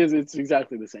 yeah, it is. It's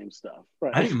exactly the same stuff,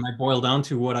 right? I think it might boil down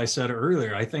to what I said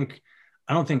earlier. I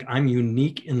don't think I'm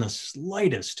unique in the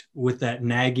slightest with that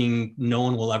nagging, no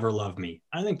one will ever love me.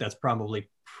 I think that's probably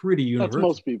pretty universal. That's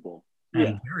most people.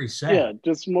 And very sad. Yeah,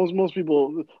 just most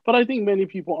people. But I think many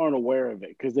people aren't aware of it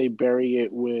because they bury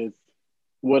it with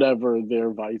whatever their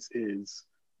vice is.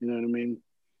 You know what I mean?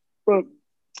 But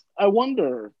I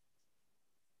wonder,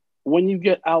 when you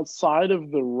get outside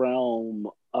of the realm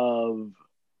of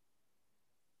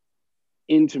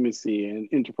intimacy and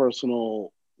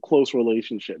interpersonal close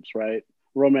relationships, right?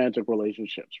 Romantic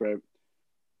relationships, right?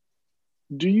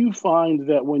 Do you find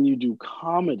that when you do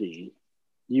comedy,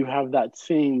 you have that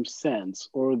same sense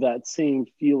or that same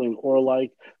feeling, or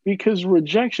like, because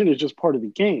rejection is just part of the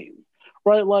game,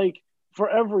 right? Like, for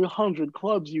every 100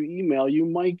 clubs you email, you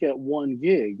might get 1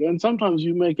 gig, and sometimes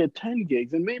you might get 10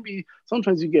 gigs, and maybe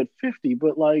sometimes you get 50,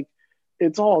 but like,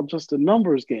 it's all just a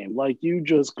numbers game. Like, you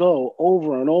just go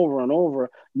over and over and over,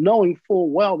 knowing full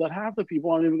well that half the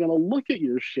people aren't even going to look at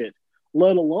your shit,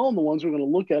 let alone the ones who are going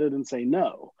to look at it and say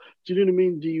no. Do you know what I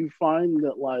mean? Do you find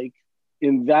that, like,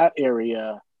 in that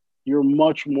area, you're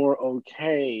much more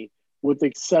okay with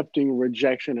accepting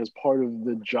rejection as part of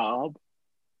the job?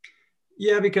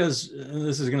 Yeah, because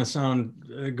this is going to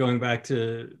sound, going back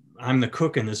to, I'm the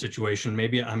cook in this situation.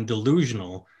 Maybe I'm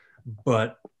delusional,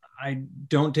 but I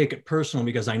don't take it personal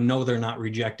because I know they're not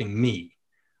rejecting me.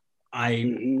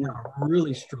 I have a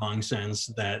really strong sense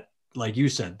that, like you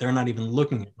said, they're not even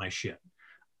looking at my shit.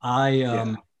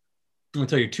 I'm going to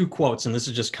tell you 2 quotes, and this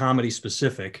is just comedy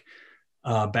specific.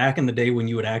 Back in the day when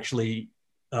you would actually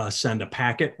send a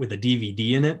packet with a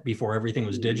DVD in it before everything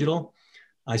was digital,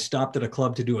 I stopped at a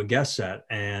club to do a guest set,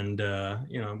 and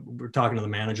we're talking to the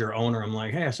manager, owner. I'm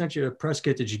like, hey, I sent you a press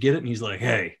kit. Did you get it? And he's like,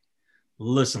 hey,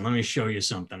 listen, let me show you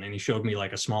something. And he showed me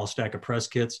like a small stack of press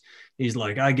kits. He's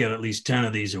like, I get at least 10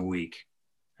 of these a week.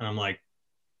 And I'm like,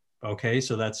 okay,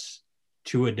 so that's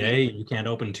 2 a day. You can't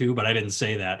open 2, but I didn't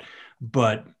say that.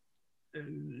 But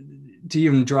to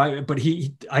even drive, but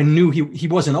I knew he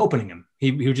wasn't opening them.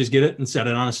 He would just get it and set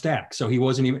it on a stack. So he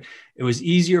wasn't even, it was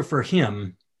easier for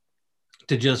him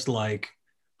to just like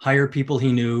hire people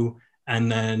he knew,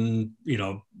 and then,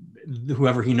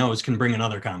 whoever he knows can bring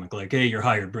another comic, like, hey, you're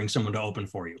hired, bring someone to open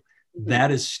for you. That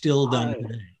is still done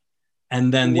today.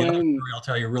 And then the other story I'll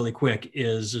tell you really quick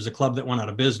is there's a club that went out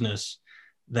of business,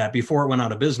 that before it went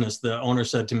out of business, the owner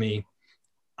said to me,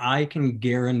 I can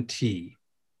guarantee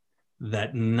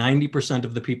that 90%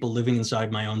 of the people living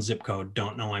inside my own zip code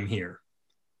don't know I'm here.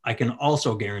 I can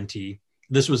also guarantee,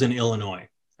 this was in Illinois.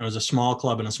 It was a small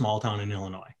club in a small town in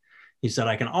Illinois. He said,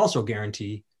 I can also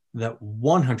guarantee that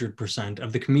 100%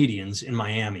 of the comedians in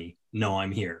Miami know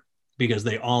I'm here because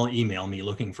they all email me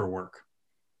looking for work.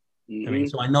 I mean,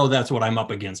 so I know that's what I'm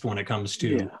up against when it comes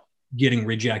to getting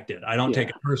rejected. I don't take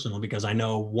it personal because I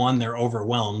know, 1, they're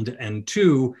overwhelmed, and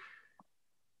 2,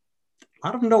 a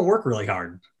lot of them don't work really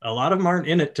hard. A lot of them aren't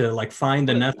in it to like find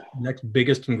the next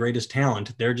biggest and greatest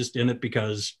talent. They're just in it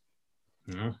because,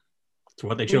 it's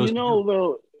what they chose to do.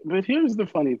 Though, but here's the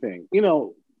funny thing.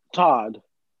 Todd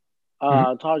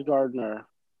Gardner,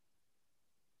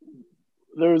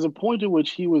 there was a point at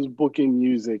which he was booking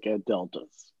music at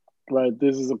Deltas, right?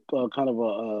 This is a kind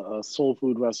of a soul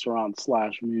food restaurant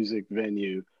 / music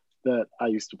venue that I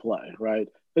used to play, right?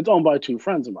 It's owned by 2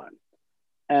 friends of mine.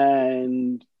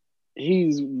 And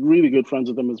he's really good friends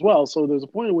with them as well. So there's a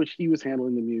point at which he was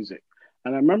handling the music.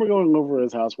 And I remember going over to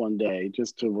his house one day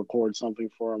just to record something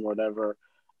for him or whatever.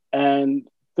 And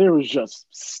there was just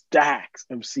stacks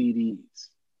of CDs,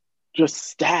 just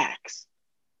stacks.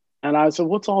 And I said,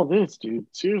 what's all this, dude?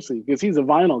 Seriously, because he's a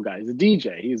vinyl guy. He's a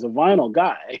DJ. He's a vinyl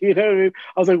guy. You know what I mean?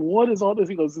 I was like, what is all this?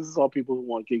 He goes, this is all people who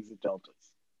want gigs at Deltas.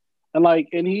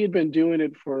 And he had been doing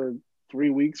it for 3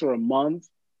 weeks or a month.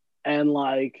 And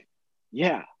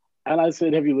And I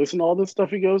said, have you listened to all this stuff?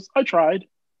 He goes, I tried.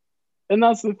 And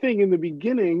that's the thing. In the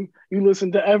beginning, you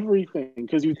listen to everything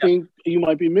because you think you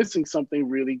might be missing something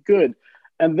really good.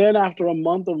 And then after a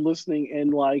month of listening,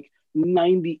 and like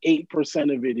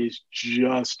 98% of it is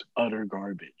just utter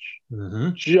garbage, Mm-hmm.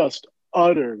 just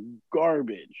utter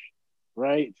garbage,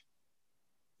 right?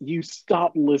 You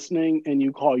stop listening and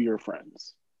you call your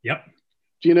friends. Yep.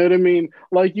 Do you know what I mean?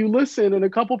 Like you listen, and a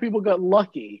couple people got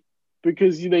lucky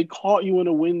because they caught you in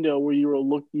a window where you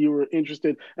were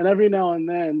interested, and every now and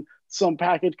then some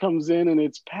package comes in and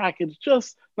it's packaged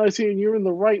just nicely, and you're in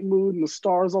the right mood, and the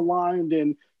stars aligned,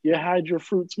 and you had your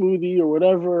fruit smoothie or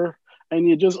whatever, and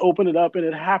you just open it up, and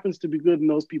it happens to be good, and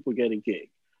those people get a gig,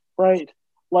 right?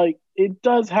 Like it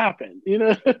does happen, you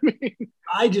know what I mean?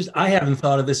 I haven't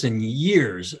thought of this in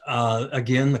years.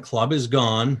 Again, the club is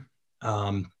gone.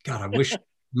 God, I wish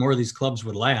more of these clubs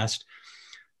would last.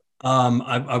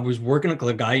 I was working at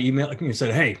the guy emailed me and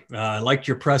said, "Hey, I liked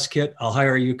your press kit. I'll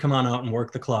hire you. Come on out and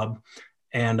work the club."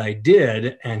 And I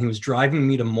did. And he was driving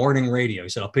me to morning radio. He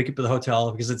said, "I'll pick you up at the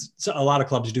hotel," because it's a lot of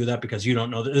clubs do that because you don't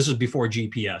know that this is before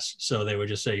GPS. So they would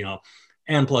just say,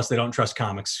 and plus they don't trust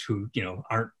comics who,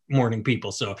 aren't morning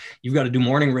people. So you've got to do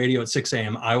morning radio at 6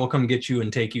 a.m. I will come get you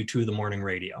and take you to the morning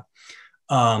radio.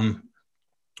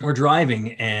 We're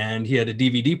driving, and he had a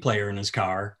DVD player in his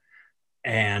car.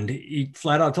 And he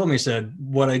flat out told me, he said,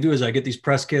 what I do is I get these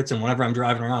press kits, and whenever I'm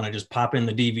driving around, I just pop in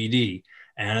the DVD.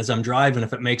 And as I'm driving,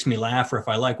 if it makes me laugh or if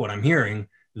I like what I'm hearing,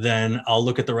 then I'll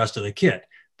look at the rest of the kit.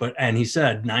 And he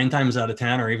said 9 times out of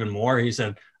 10 or even more, he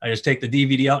said, I just take the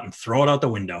DVD out and throw it out the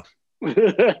window.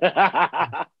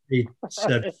 He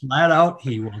said flat out,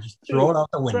 he will just throw it out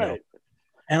the window. Right.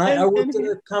 And I worked at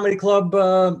a comedy club.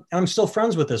 I'm still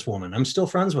friends with this woman. I'm still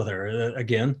friends with her.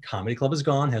 Again, comedy club is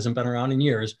gone, hasn't been around in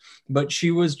years. But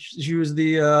she was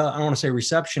the I don't want to say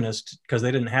receptionist because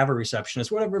they didn't have a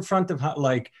receptionist. Whatever, front of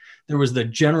like there was the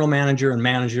general manager,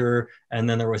 and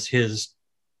then there was his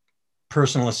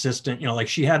personal assistant. Like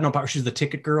she had no power. She's the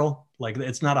ticket girl. Like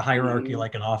it's not a hierarchy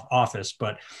like an office,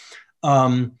 but.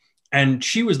 And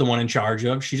she was the one in charge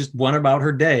of, she just went about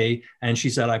her day. And she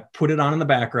said, I put it on in the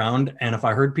background. And if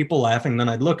I heard people laughing, then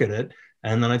I'd look at it.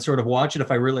 And then I'd sort of watch it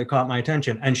if I really caught my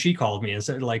attention. And she called me and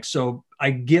said, like, so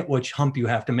I get which hump you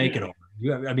have to make it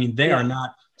over. I mean, they are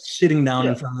not sitting down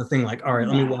in front of the thing like, all right,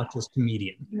 let me watch this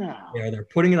comedian. No. They're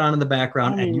putting it on in the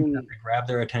background, and you have to grab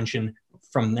their attention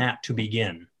from that to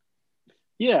begin.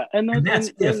 Yeah. And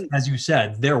that's if, as you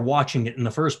said, they're watching it in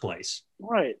the first place.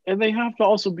 Right. And they have to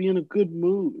also be in a good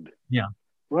mood. Yeah.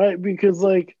 Right. Because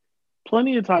like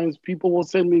plenty of times people will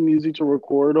send me music to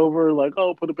record over, like,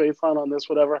 oh, put a bass line on this,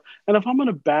 whatever. And if I'm in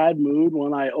a bad mood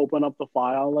when I open up the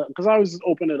file, because I always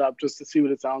open it up just to see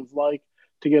what it sounds like,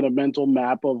 to get a mental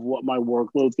map of what my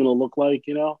workload's going to look like,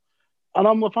 And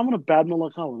if I'm in a bad mood,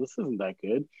 like, oh, this isn't that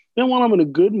good. Then when I'm in a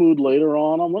good mood later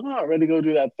on, I'm like, oh, ready to go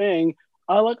do that thing.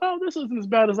 I like, oh, this isn't as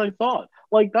bad as I thought.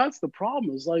 Like, that's the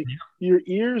problem. Is like your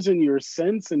ears and your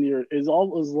sense and is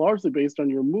largely based on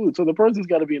your mood. So the person's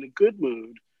got to be in a good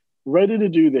mood, ready to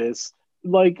do this.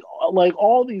 Like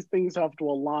all these things have to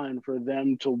align for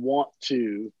them to want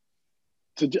to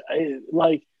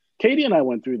like Katie and I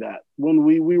went through that when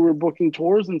we were booking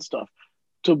tours and stuff.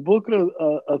 To book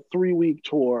a 3-week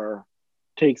tour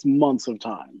takes months of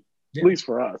time. At least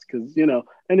for us, because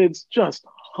and it's just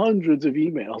hundreds of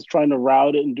emails trying to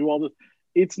route it and do all this.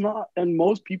 It's not, and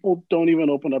most people don't even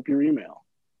open up your email.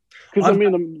 Because I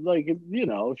mean, like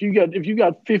if you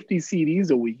got 50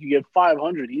 CDs a week, you get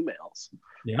 500 emails.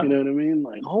 Yeah. You know what I mean?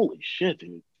 Like, holy shit,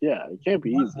 dude. Yeah, it can't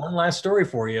be easy. One last story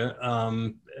for you.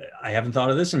 I haven't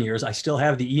thought of this in years. I still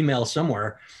have the email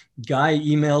somewhere. Guy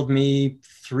emailed me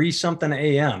 3-something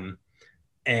a.m.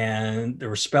 and there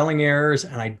were spelling errors,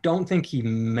 and I don't think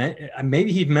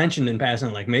maybe he mentioned in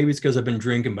passing, like, maybe it's because I've been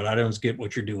drinking, but I don't get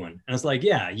what you're doing. And it's like,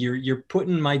 yeah, you're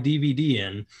putting my DVD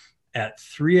in at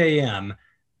 3 a.m.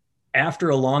 after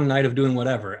a long night of doing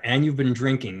whatever, and you've been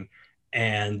drinking,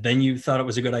 and then you thought it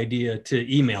was a good idea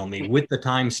to email me with the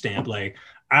timestamp, like,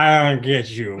 I don't get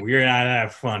you. You're not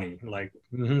that funny. Like,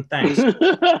 thanks. You're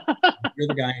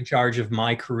the guy in charge of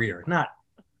my career, not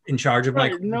in charge of my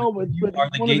career. No, but he's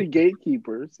one of the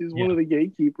gatekeepers. He's one of the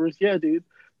gatekeepers. Yeah, dude.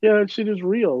 Yeah, that shit is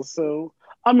real. So,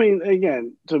 I mean,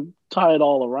 again, to tie it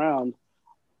all around,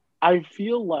 I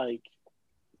feel like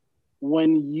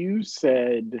when you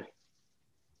said,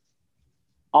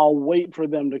 I'll wait for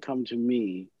them to come to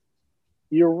me,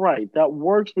 you're right. That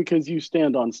works because you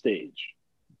stand on stage.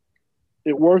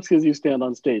 It works because you stand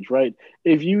on stage, right?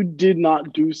 If you did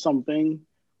not do something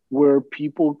where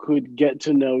people could get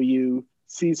to know you,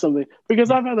 see something, because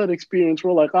I've had that experience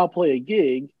where, like, I'll play a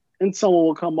gig and someone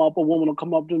will come up, a woman will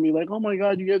come up to me like, "Oh my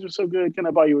God, you guys are so good. Can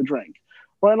I buy you a drink?"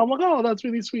 Right? And I'm like, "Oh, that's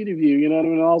really sweet of you." You know what I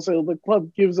mean? And I'll say, "The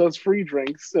club gives us free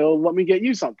drinks, so let me get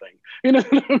you something." You know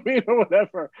what I mean? Or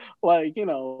whatever. Like,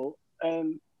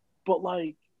 but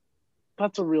like,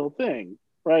 that's a real thing,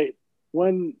 right?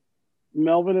 When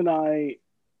Melvin and I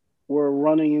were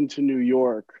running into New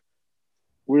York,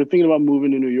 we were thinking about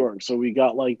moving to New York. So we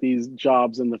got like these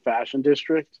jobs in the fashion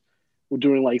district. We're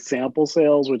doing like sample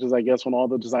sales, which is, I guess, when all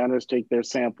the designers take their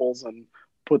samples and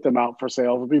put them out for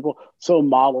sale for people. So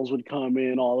models would come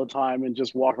in all the time and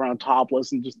just walk around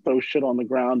topless and just throw shit on the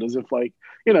ground as if like,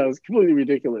 it's completely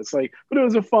ridiculous. Like, but it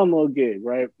was a fun little gig,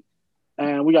 right?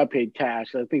 And we got paid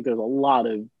cash. I think there's a lot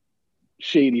of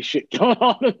shady shit going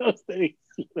on in those days.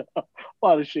 A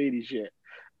lot of shady shit.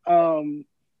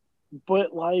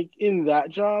 But like in that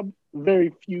job, very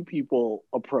few people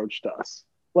approached us.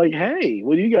 Like, "Hey,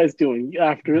 what are you guys doing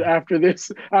after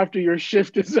your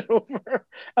shift is over?"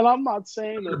 And I'm not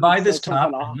saying that Buy it's this like some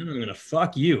top, kind and of then I'm gonna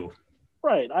fuck you.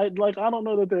 right. I don't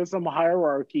know that there's some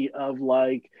hierarchy of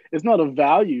like it's not a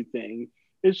value thing.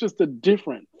 It's just a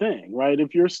different thing, right?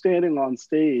 If you're standing on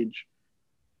stage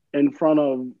in front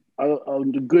of a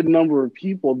good number of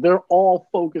people, they're all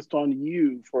focused on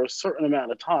you for a certain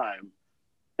amount of time,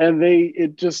 and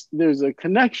there's a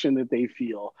connection that they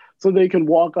feel, so they can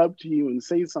walk up to you and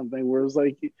say something. Whereas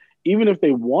like, even if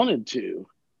they wanted to,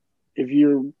 if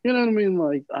you're, you know what I mean,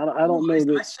 like I Well, don't know I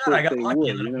that, said I got they lucky would,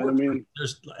 and that you it know what I worked for me. mean?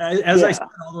 As I Yeah, said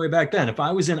all the way back then, if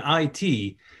I was in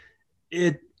IT,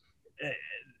 it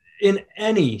in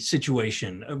any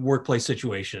situation, a workplace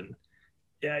situation,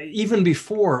 even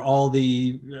before all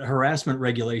the harassment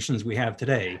regulations we have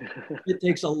today, it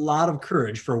takes a lot of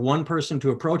courage for one person to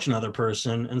approach another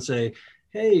person and say,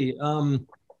 "Hey,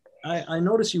 I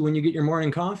notice you when you get your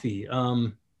morning coffee.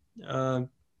 Uh,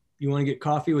 you want to get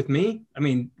coffee with me?" I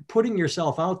mean, putting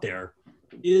yourself out there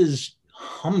is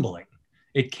humbling.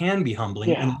 It can be humbling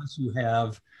yeah, unless you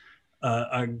have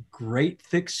a great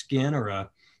thick skin or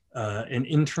an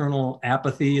internal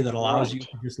apathy that allows you right.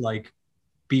 to just like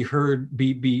be heard,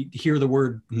 hear the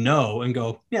word no and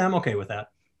go, "Yeah, I'm okay with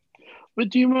that." But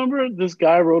do you remember this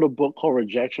guy wrote a book called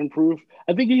Rejection Proof?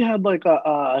 I think he had like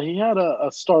a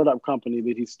startup company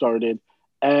that he started,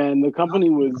 and the company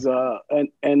was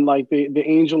and like the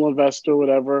angel investor,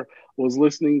 whatever, was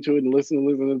listening to it and listening.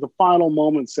 At the final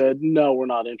moment said, "No, we're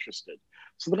not interested."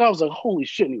 So the guy was like, "Holy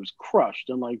shit!" And he was crushed,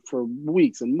 and like for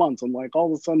weeks and months, and like all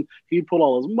of a sudden he put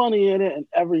all his money in it and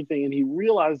everything, and he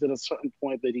realized at a certain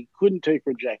point that he couldn't take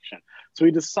rejection. So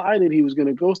he decided he was going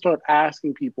to go start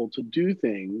asking people to do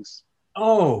things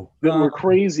Oh, that were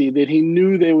crazy that he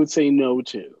knew they would say no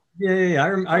to. yeah, yeah, yeah.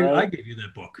 I Right. gave you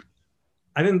that book.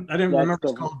 I didn't That's remember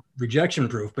it's the called Rejection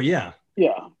Proof, but yeah.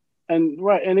 yeah. And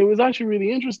right. And it was actually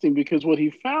really interesting because what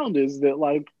he found is that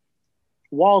like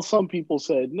while some people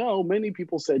said no, many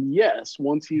people said yes.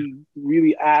 Once he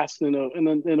really asked in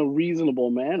a reasonable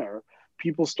manner,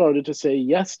 people started to say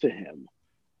yes to him.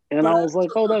 And But I was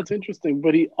like, oh, that's interesting.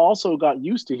 But he also got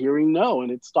used to hearing no,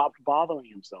 and it stopped bothering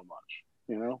him so much,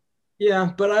 you know?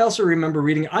 yeah, but I also remember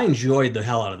reading. I enjoyed the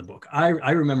hell out of the book. I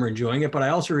remember enjoying it, but I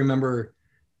also remember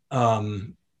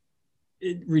um,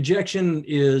 rejection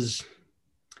is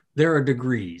there are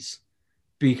degrees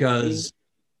Mm-hmm. because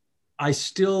I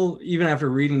still, even after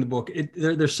reading the book,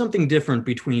 there's something different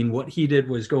between what he did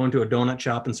was go into a donut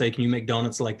shop and say, "Can you make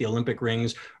donuts like the Olympic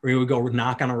rings?" Or he would go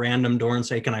knock on a random door and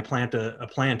say, "Can I plant a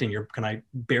plant in your? Can I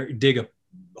dig a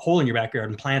hole in your backyard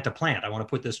and plant a plant? I want to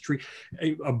put this tree,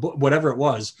 whatever it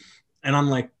was." And I'm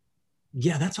like,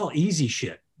 "Yeah, that's all easy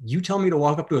shit. You tell me to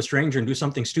walk up to a stranger and do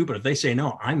something stupid. If they say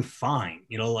no, I'm fine.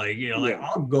 Like Yeah.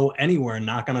 I'll go anywhere and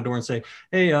knock on a door and say,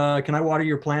 "Hey, can I water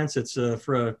your plants? It's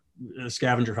for a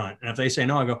scavenger hunt." And if they say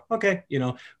no, I go, "Okay,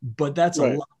 But that's a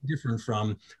Right. lot different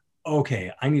from,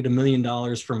 okay, I need $1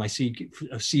 million for my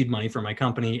seed money for my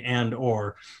company, and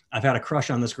or I've had a crush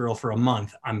on this girl for a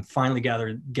month. I'm finally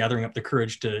gathering up the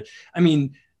courage to. I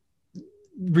mean,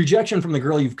 rejection from the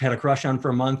girl you've had a crush on for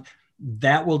a month,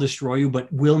 that will destroy you,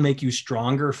 but will make you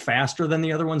stronger faster than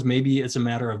the other ones. Maybe it's a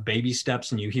matter of baby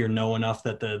steps and you hear no enough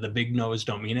that the big no's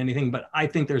don't mean anything. But I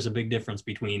think there's a big difference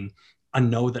between a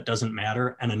no that doesn't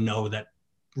matter and a no that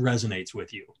resonates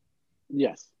with you.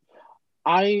 Yes.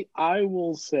 I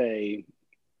will say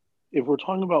if we're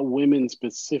talking about women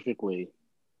specifically,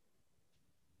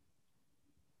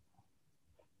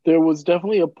 there was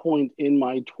definitely a point in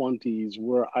my 20s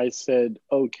where I said,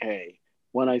 okay,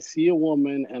 when I see a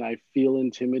woman and I feel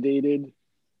intimidated,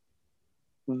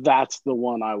 that's the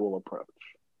one I will approach.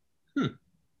 Hmm.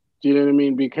 Do you know what I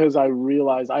mean? Because I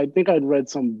realized, I think I'd read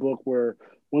some book where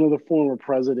one of the former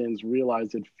presidents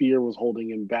realized that fear was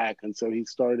holding him back, and so he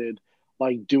started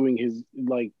like doing his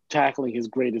like tackling his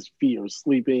greatest fear,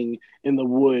 sleeping in the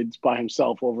woods by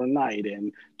himself overnight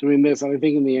and doing this. And I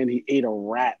think in the end he ate a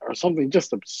rat or something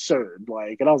just absurd.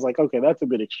 Like, and I was like, okay, that's a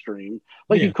bit extreme.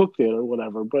 Like Yeah. he cooked it or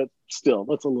whatever, but still,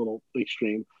 that's a little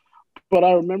extreme. But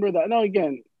I remember that. Now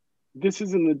again, this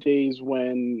is in the days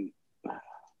when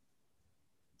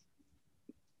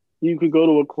you could go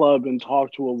to a club and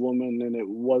talk to a woman and it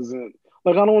wasn't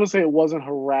like, I don't want to say it wasn't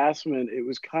harassment. It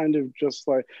was kind of just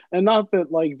like, and not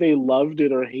that like they loved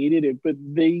it or hated it, but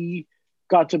they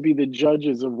got to be the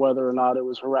judges of whether or not it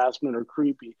was harassment or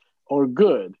creepy or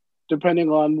good, depending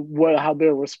on what how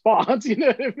their response. You know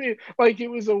what I mean? Like it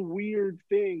was a weird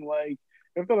thing. Like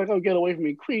if they're like, "Oh, get away from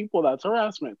me, creep," well, that's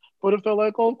harassment. But if they're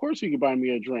like, "Oh, of course you can buy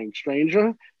me a drink,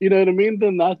 stranger," you know what I mean?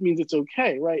 Then that means it's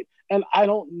okay, right? And I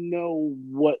don't know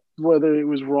what whether it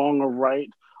was wrong or right.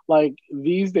 Like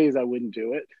these days, I wouldn't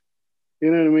do it.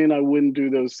 You know what I mean? I wouldn't do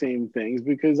those same things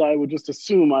because I would just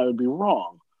assume I would be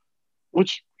wrong.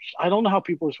 Which I don't know how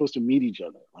people are supposed to meet each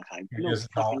other. Like I have I no guess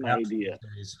it's all fucking apps idea.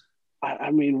 these days.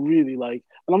 I mean, really, like,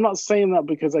 and I'm not saying that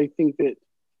because I think that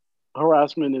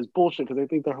harassment is bullshit. Because I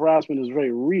think the harassment is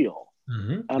very real.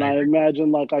 And I I agree.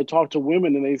 imagine, like, I talk to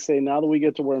women and they say now that we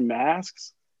get to wear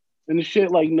masks and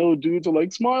shit, like, no dudes are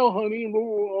like, smile, honey, and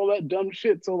all that dumb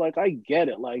shit. So, like, I get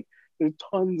it. Like, there's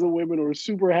tons of women who are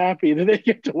super happy that they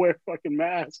get to wear fucking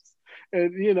masks.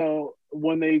 And, you know,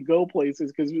 when they go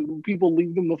places, because people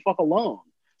leave them the fuck alone.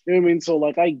 You know what I mean? So,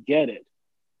 like, I get it.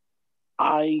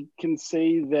 I can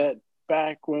say that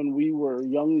back when we were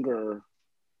younger,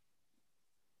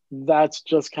 that's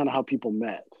just kind of how people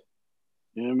met.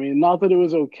 You know what I mean? Not that it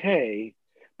was okay,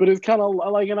 but it's kind of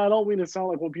like, and I don't mean to sound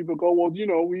like when people go, well, you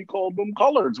know, we called them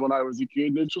coloreds when I was a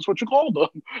kid. It's just what you called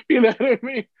them. You know what I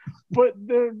mean? But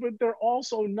they're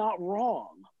also not wrong.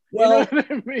 You know Well,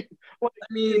 what I mean? Like I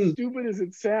as mean, stupid as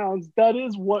it sounds, that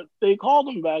is what they called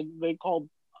them back. They called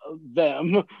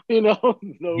them, you know,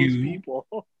 those you people,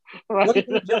 let right?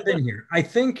 me jump in here. I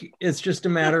think it's just a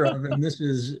matter of, and this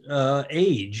is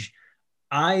age.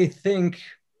 I think,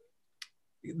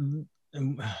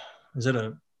 is it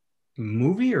a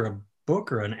movie or a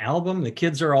book or an album? The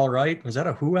Kids Are All Right. Was that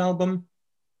a Who album?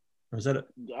 Or is that a,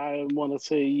 I want to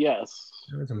say yes.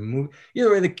 it's a movie?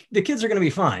 Either way, the kids are going to be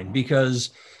fine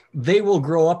because they will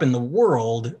grow up in the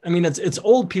world. I mean, it's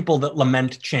old people that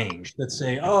lament change, that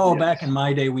say, "Oh, back in Yes.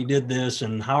 my day, we did this,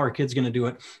 and how are kids going to do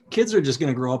it?" Kids are just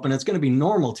going to grow up, and it's going to be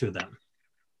normal to them.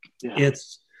 Yeah.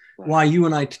 It's Right. why you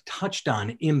and I touched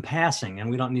on in passing, and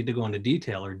we don't need to go into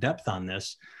detail or depth on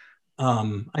this.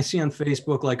 I see on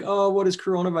Facebook like, "Oh, what is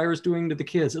coronavirus doing to the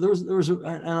kids?" And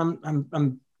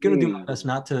I'm going to do my best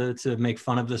not to make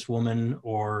fun of this woman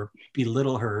or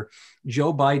belittle her.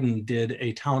 Joe Biden did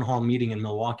a town hall meeting in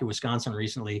Milwaukee, Wisconsin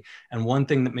recently, and one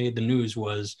thing that made the news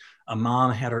was a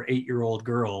mom had her 8-year-old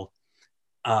girl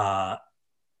uh,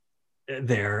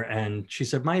 there, and she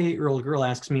said, "My 8-year-old girl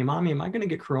asks me, Mommy, am I going to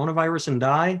get coronavirus and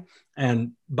die?"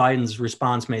 And Biden's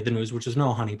response made the news, which is,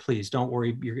 "No, honey, please don't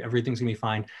worry, everything's going to be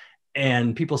fine."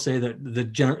 And people say that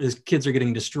the kids are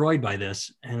getting destroyed by this,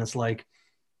 and it's like,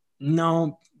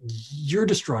 no, you're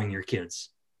destroying your kids.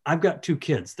 I've got 2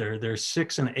 kids. They're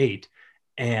 6 and 8,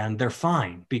 and they're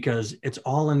fine because it's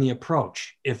all in the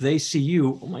approach. If they see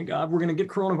you, oh my God, we're going to get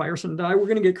coronavirus and die. We're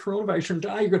going to get coronavirus and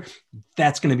die.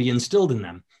 That's going to be instilled in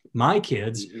them. My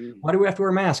kids, why do we have to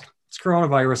wear a mask? It's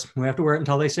coronavirus. We have to wear it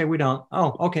until they say we don't.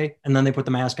 Oh, okay. And then they put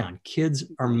the mask on. Kids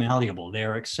are malleable. They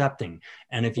are accepting.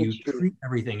 And if you treat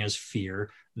everything as fear,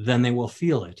 then they will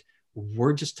feel it.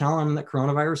 We're just telling them that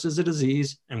coronavirus is a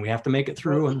disease and we have to make it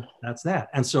through, and that's that.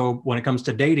 And so when it comes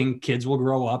to dating, kids will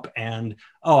grow up and,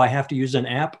 oh, I have to use an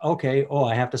app. Okay. Oh,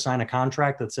 I have to sign a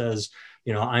contract that says,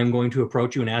 I'm going to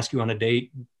approach you and ask you on a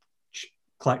date.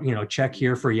 Check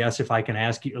here for yes if I can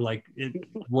ask you, like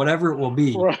whatever it will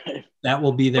be. Right. That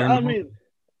will be But their I norm. mean,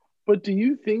 but do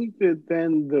you think that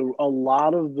then a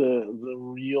lot of the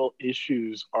real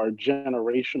issues are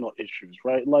generational issues,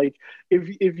 right? Like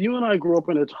if you and I grew up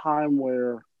in a time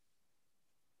where,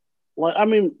 like, I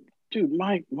mean, dude,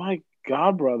 my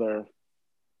god brother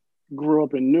grew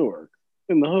up in Newark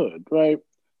in the hood, right?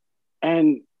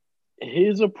 And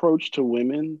his approach to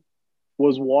women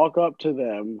was walk up to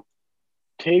them,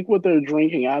 take what they're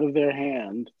drinking out of their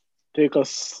hand, take a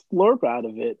slurp out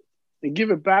of it, and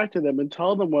give it back to them and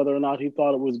tell them whether or not he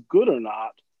thought it was good or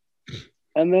not.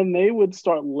 And then they would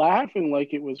start laughing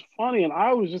like it was funny. And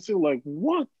I was just like,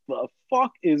 what the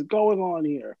fuck is going on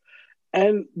here?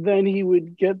 And then he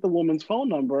would get the woman's phone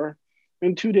number.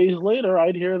 And 2 days later,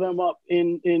 I'd hear them up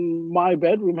in my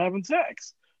bedroom having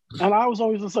sex. And I was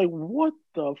always just like, what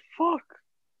the fuck?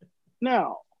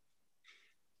 Now,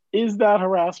 is that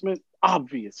harassment?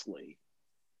 Obviously.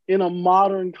 In a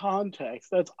modern context,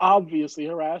 that's obviously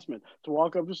harassment. To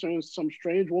walk up to some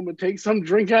strange woman, take some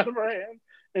drink out of her hand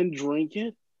and drink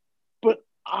it. But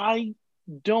I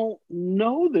don't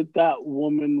know that that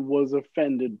woman was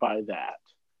offended by that.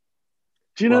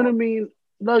 Do you know what I Well, mean?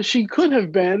 No, she could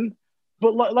have been,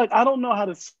 but like I don't know how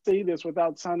to say this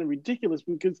without sounding ridiculous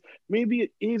because maybe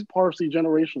it is partially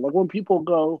generational. Like when people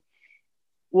go,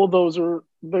 well, those are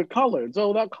the coloreds.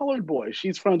 Oh, that colored boy.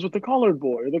 She's friends with the colored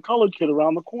boy or the colored kid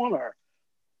around the corner.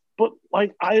 But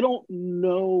like I don't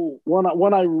know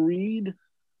when I read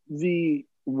the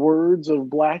words of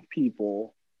black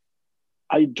people,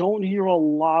 I don't hear a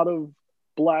lot of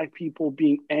black people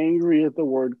being angry at the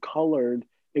word colored,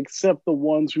 except the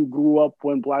ones who grew up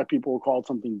when black people were called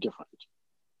something different.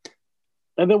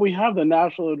 And then we have the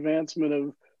national advancement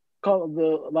of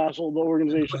the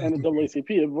organization and the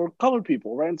NAACP of colored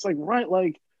people, right? It's like, right,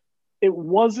 like it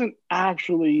wasn't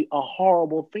actually a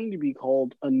horrible thing to be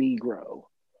called a Negro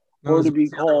or to be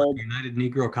the other one, called, the United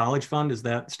Negro College Fund. Is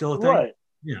that still a thing? right,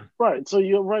 Yeah. right. So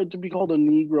you're right to be called a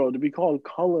Negro, to be called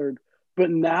colored.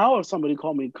 But now if somebody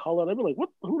called me colored, I'd be like, what,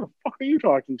 who the fuck are you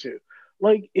talking to?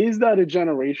 Like, is that a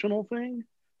generational thing?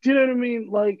 Do you know what I mean?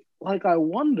 Like I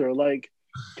wonder, like,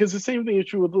 because the same thing is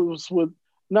true with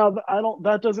now I don't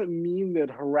that doesn't mean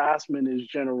that harassment is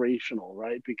generational,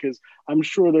 right? Because I'm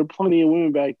sure there are plenty of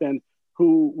women back then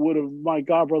who would have my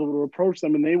godbrother would have approached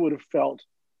them and they would have felt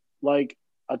like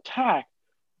attacked.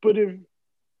 But if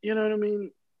you know what I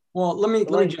mean, Well, let me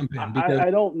like jump in because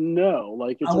I don't know.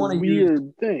 Like I it's a want to use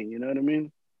weird thing, you know what I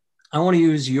mean? I want to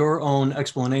use your own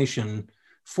explanation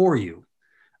for you.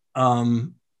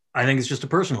 Um, I think it's just a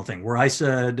personal thing where I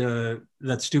said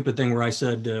that stupid thing where I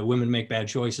said women make bad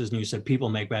choices and you said people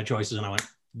make bad choices. And I went,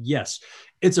 yes,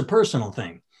 it's a personal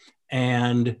thing.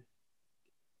 And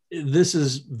this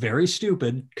is very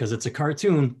stupid because it's a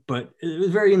cartoon, but it was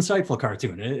a very insightful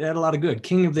cartoon. It had a lot of good.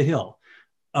 King of the Hill.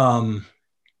 Um,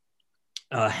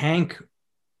 Hank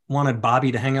wanted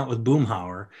Bobby to hang out with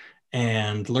Boomhauer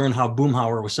and learn how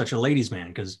Boomhauer was such a ladies' man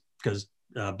because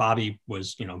Bobby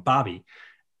was Bobby,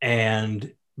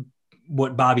 and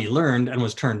what Bobby learned and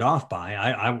was turned off by,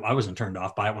 I wasn't turned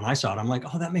off by it when I saw it. I'm like,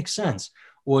 oh, that makes sense.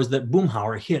 Was that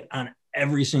Boomhauer hit on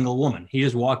every single woman? He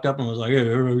just walked up and was like,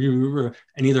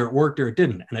 and either it worked or it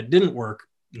didn't, and it didn't work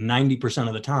 90%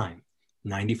 of the time,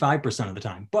 95% of the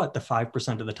time, but the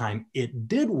 5% of the time it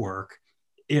did work,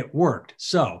 it worked.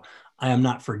 So I am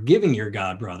not forgiving your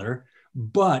god brother,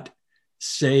 but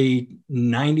say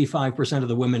 95% of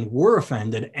the women were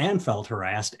offended and felt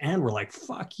harassed and were like,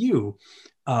 fuck you.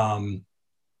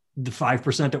 The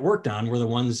 5% it worked on were the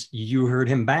ones you heard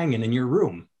him banging in your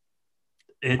room.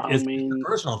 I It's just a mean,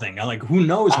 personal thing. I like, who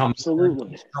knows how many absolutely.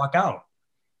 he struck out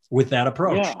with that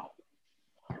approach.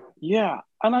 Yeah. Yeah.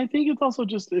 And I think it's also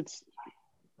just it's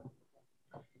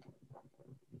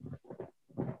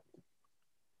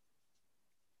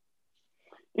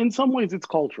in some ways it's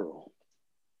cultural.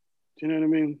 Do you know what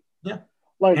I mean? Yeah.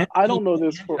 Like And, I don't know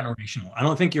this and for generational. I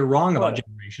don't think you're wrong about right,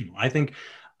 generational. I think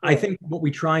right. what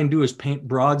we try and do is paint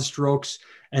broad strokes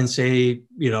and say,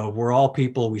 we're all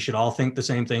people. We should all think the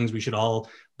same things. We should all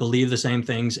believe the same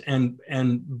things. And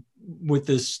with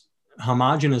this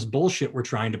homogenous bullshit we're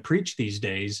trying to preach these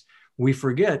days, we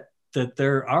forget that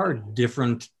there are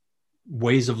different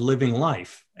ways of living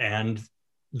life, and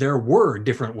there were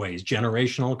different ways,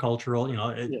 generational, cultural.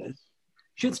 Yes.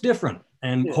 Shit's different,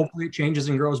 and Yeah. hopefully it changes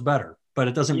and grows better. But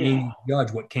it doesn't Yeah. mean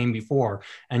judge what came before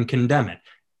and condemn it,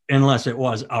 unless it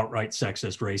was outright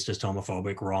sexist, racist,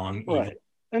 homophobic, wrong, evil, Right.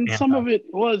 And some anti. of it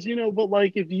was, but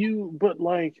like but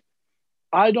like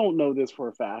I don't know this for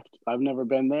a fact. I've never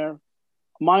been there.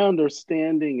 My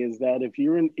understanding is that if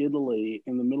you're in Italy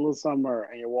in the middle of summer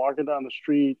and you're walking down the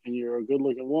street and you're a good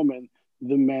looking woman,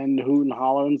 the men hoot and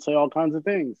holler and say all kinds of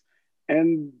things.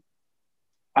 And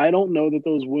I don't know that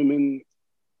those women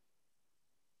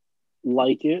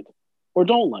like it or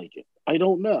don't like it. I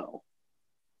don't know.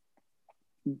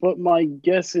 But my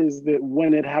guess is that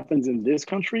when it happens in this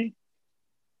country,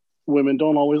 women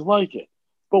don't always like it.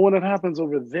 But when it happens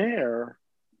over there,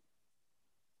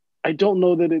 I don't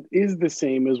know that it is the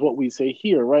same as what we say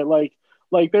here, right?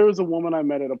 Like there was a woman I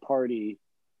met at a party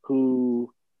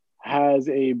who has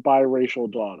a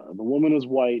biracial daughter. The woman is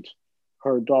white,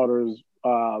 her daughter's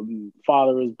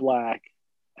father is black,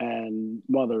 and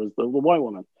mother is the white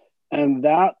woman. And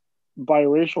that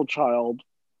biracial child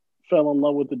fell in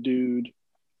love with the dude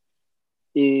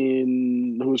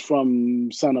in who was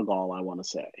from Senegal, I want to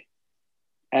say.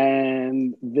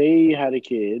 And they had a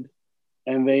kid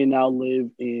and they now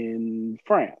live in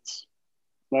France,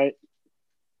 right?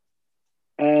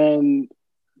 and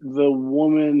the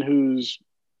woman who's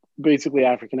basically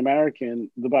African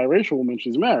American, the biracial woman,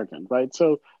 she's American, right?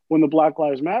 So when the Black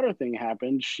Lives Matter thing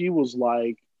happened, she was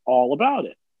like all about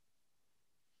it.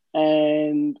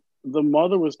 And the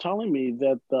mother was telling me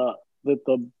that the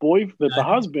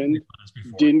husband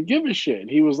didn't give a shit.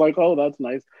 He was like, "Oh, that's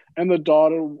nice." And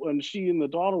she and the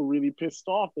daughter really pissed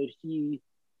off that he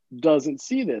doesn't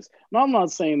see this. Now, I'm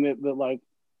not saying that like,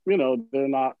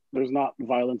 there's not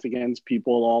violence against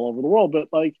people all over the world, but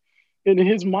like in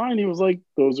his mind, he was like,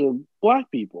 those are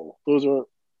Black people, those are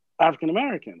African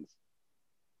Americans.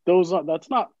 That's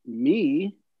not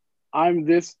me. I'm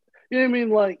this. You know what I mean?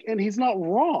 Like, and he's not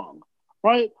wrong,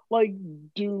 right? Like,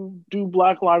 do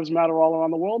Black Lives Matter all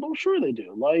around the world? Oh, sure they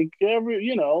do. Like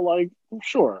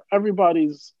sure,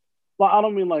 everybody's. Well, I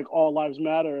don't mean like all lives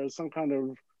matter as some kind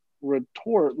of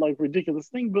retort, like ridiculous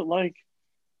thing, but like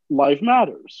life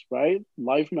matters, right?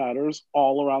 Life matters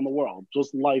all around the world.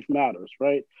 Just life matters,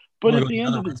 right? But at the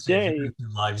end of the day,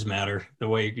 lives matter the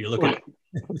way you look at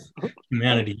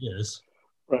humanity is.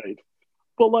 Right.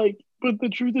 But the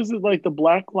truth is that like the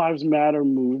Black Lives Matter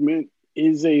movement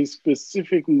is a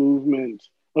specific movement,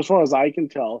 as far as I can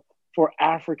tell, for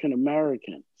African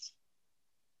Americans,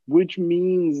 which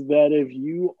means that if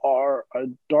you are a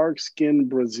dark-skinned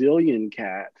Brazilian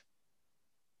cat,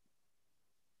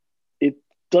 it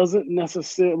doesn't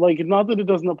necessarily, like, not that it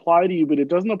doesn't apply to you, but it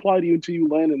doesn't apply to you until you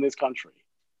land in this country.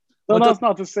 So that's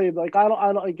not to say, like, I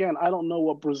don't know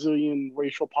what Brazilian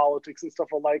racial politics and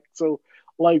stuff are like. So,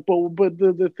 like, but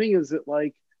the thing is that,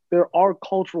 like, there are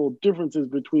cultural differences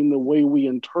between the way we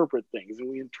interpret things, and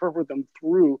we interpret them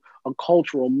through a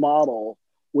cultural model,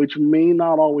 which may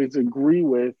not always agree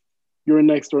with your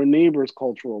next door neighbor's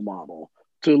cultural model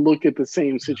to look at the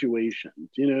same situation. Do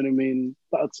you know what I mean?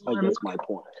 That's, I guess, my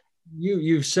point.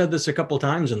 You've said this a couple of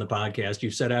times in the podcast.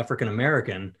 You've said African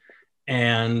American,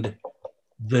 and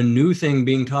the new thing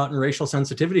being taught in racial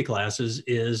sensitivity classes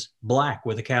is Black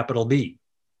with a capital B,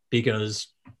 because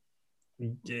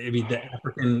I mean the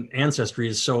African ancestry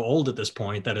is so old at this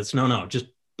point that it's just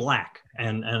Black,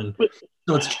 and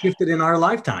so it's shifted in our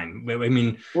lifetime. I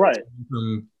mean, right?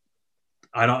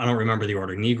 I don't remember the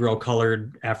order: Negro,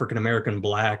 colored, African American,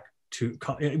 Black.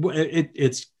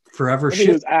 It's forever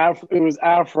shifted. It was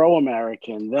Afro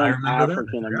American, then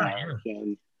African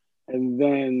American. And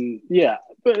then, yeah.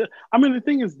 But I mean, the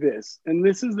thing is this, and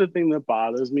this is the thing that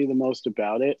bothers me the most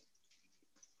about it.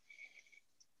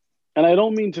 And I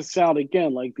don't mean to sound,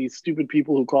 again, like these stupid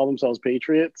people who call themselves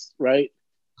patriots, right?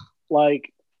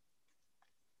 Like,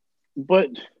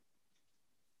 but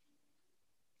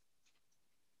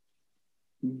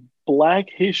Black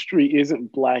history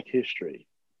isn't Black history.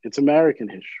 It's American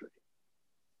history,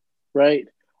 right?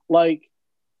 Like,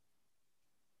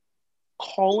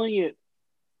 calling it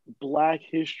Black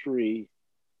history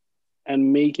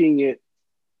and making it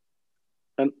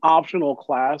an optional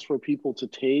class for people to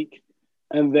take,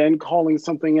 and then calling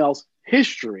something else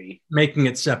history, making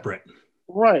it separate,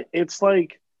 right? It's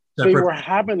like they were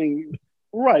happening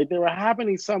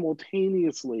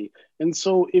simultaneously. And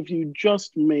so if you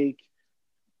just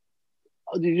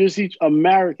teach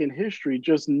American history,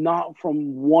 just not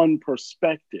from one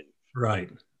perspective, right?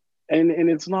 And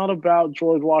it's not about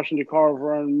George Washington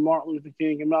Carver and Martin Luther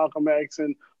King and Malcolm X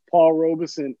and Paul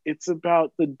Robeson. It's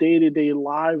about the day-to-day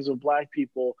lives of Black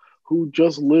people who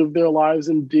just lived their lives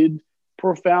and did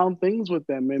profound things with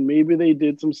them. And maybe they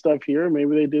did some stuff here,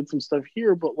 maybe they did some stuff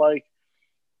here. But like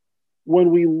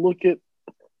when we look at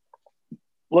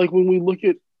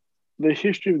the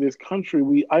history of this country,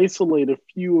 we isolate a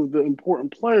few of the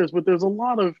important players, but there's a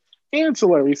lot of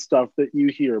ancillary stuff that you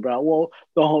hear about. Well,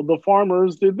 the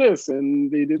farmers did this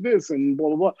and they did this and blah,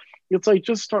 blah, blah. It's like,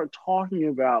 just start talking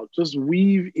about, just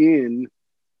weave in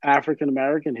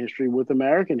African-American history with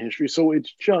American history. So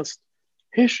it's just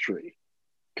history,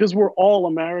 because we're all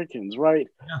Americans, right?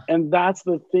 Yeah. And that's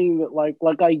the thing that like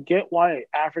I get why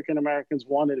African-Americans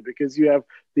wanted it, because you have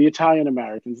the Italian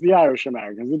Americans, the Irish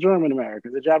Americans, the German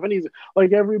Americans, the Japanese,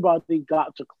 like everybody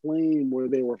got to claim where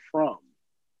they were from.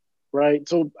 Right.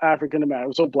 So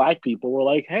Black people were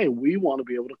like, hey, we want to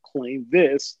be able to claim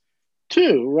this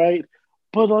too. Right.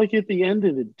 But like at the end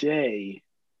of the day,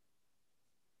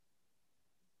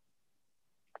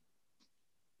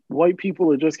 white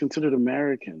people are just considered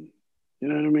American. You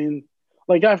know what I mean?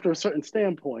 Like after a certain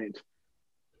standpoint,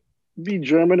 be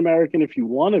German American if you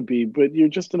want to be, but you're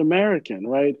just an American.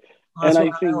 Right. Well, and I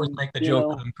think I always make the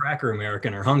joke of cracker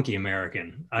American or hunky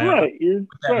American. Right.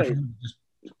 Just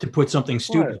to put something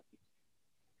stupid. Right.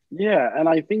 Yeah, and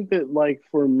I think that, like,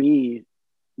 for me,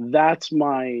 that's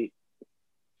if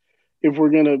we're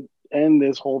going to end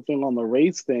this whole thing on the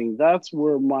race thing, that's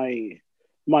where my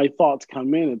my thoughts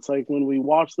come in. It's like when we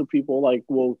watch the people, like,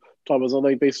 we'll talk about, so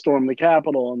like they storm the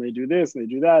Capitol and they do this and they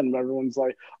do that, and everyone's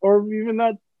like, or even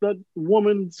that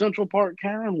woman, Central Park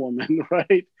Karen woman,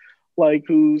 right? Like,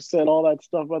 who said all that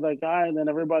stuff about that guy, and then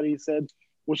everybody said,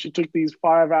 well, she took these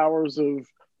 5 hours of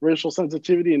racial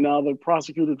sensitivity, and now the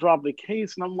prosecutor dropped the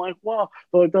case. And I'm like, well,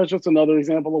 like, that's just another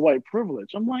example of white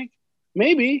privilege. I'm like,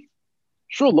 maybe,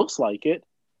 sure, looks like it,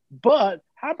 but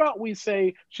how about we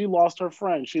say she lost her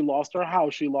friend, she lost her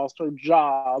house, she lost her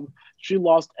job, she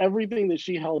lost everything that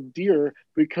she held dear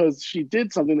because she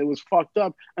did something that was fucked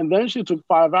up, and then she took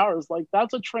 5 hours. Like,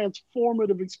 that's a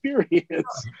transformative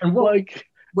experience. And what Like,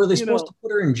 were they supposed to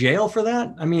put her in jail for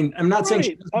that? I mean, I'm not saying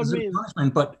she doesn't deserve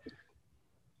punishment, but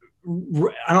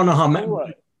I don't know how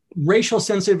racial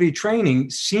sensitivity training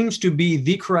seems to be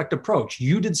the correct approach.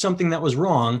 You did something that was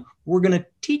wrong. We're going to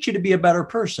teach you to be a better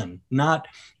person, not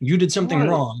you did something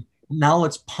wrong. Now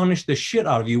let's punish the shit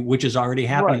out of you, which is already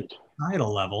happening at the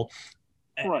societal level.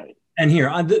 Right. And here,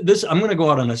 I'm going to go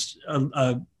out on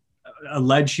a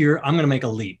ledge here. I'm going to make a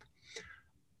leap.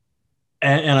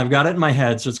 And I've got it in my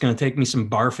head, so it's going to take me some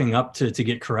barfing up to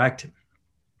get correct.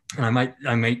 And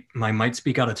I might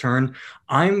speak out of turn.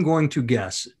 I'm going to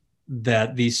guess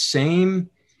that these same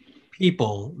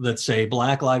people that say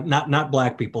Black Lives, not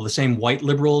black people, the same white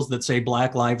liberals that say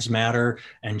Black Lives Matter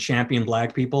and champion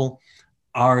black people,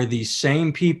 are the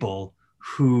same people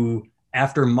who,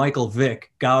 after Michael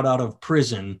Vick got out of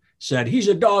prison, said he's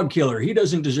a dog killer. He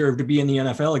doesn't deserve to be in the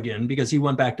NFL again because he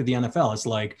went back to the NFL. It's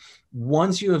like,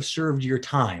 once you have served your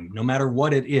time, no matter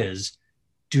what it is,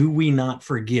 do we not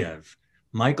forgive?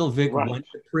 Michael Vick went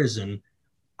to prison.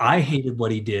 I hated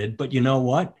what he did, but you know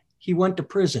what? He went to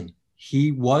prison.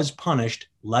 He was punished.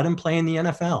 Let him play in the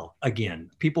NFL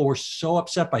again. People were so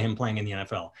upset by him playing in the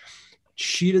NFL.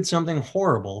 She did something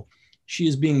horrible. She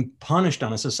is being punished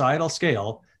on a societal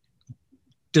scale,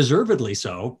 deservedly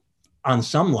so, on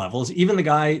some levels. Even the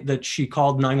guy that she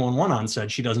called 911 on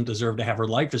said she doesn't deserve to have her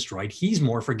life destroyed. He's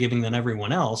more forgiving than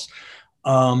everyone else.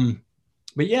 But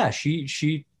yeah,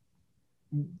 she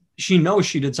knows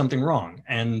she did something wrong.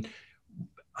 And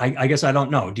I guess I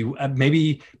don't know.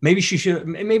 Maybe she should,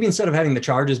 maybe instead of having the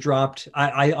charges dropped,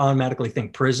 I automatically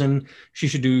think prison, she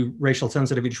should do racial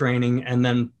sensitivity training, and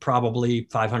then probably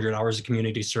 500 hours of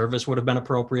community service would have been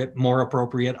more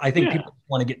appropriate. I think people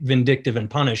want to get vindictive and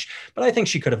punish, but I think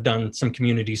she could have done some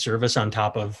community service on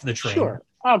top of the training. Sure,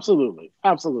 absolutely.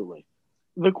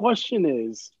 The question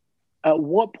is, at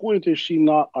what point is she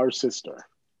not our sister?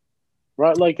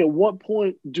 Right? Like, at what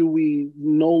point do we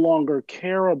no longer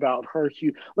care about her?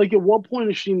 Like, at what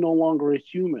point is she no longer a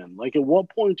human? Like, at what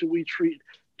point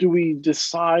do we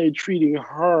decide treating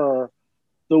her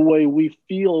the way we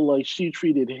feel like she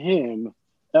treated him?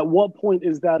 At what point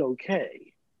is that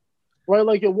okay? Right?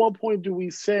 Like, at what point do we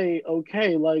say,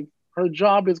 okay, like, her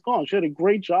job is gone. She had a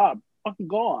great job, fucking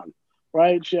gone.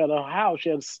 Right? She had a house, she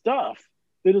had stuff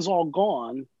that is all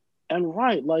gone. And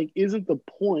like, isn't the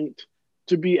point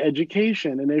to be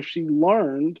education? And if she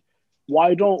learned,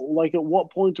 at what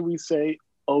point do we say,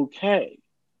 okay?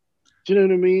 Do you know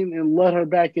what I mean? And let her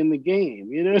back in the game.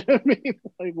 You know what I mean?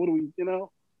 Like, what do we,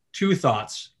 Two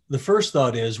thoughts. The first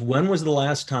thought is, when was the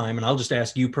last time, and I'll just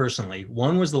ask you personally,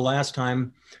 when was the last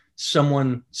time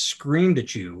someone screamed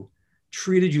at you,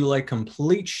 treated you like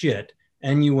complete shit,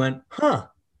 and you went,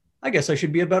 I guess I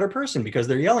should be a better person because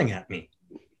they're yelling at me?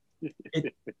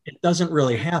 It doesn't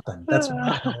really happen. That's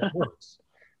not how it works.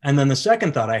 And then the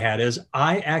second thought I had is,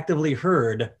 I actively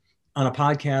heard on a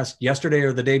podcast yesterday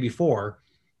or the day before,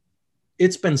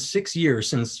 it's been 6 years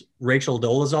since Rachel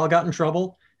Dolezal got in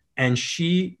trouble, and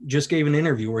she just gave an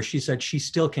interview where she said she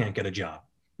still can't get a job.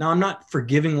 Now, I'm not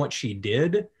forgiving what she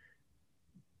did,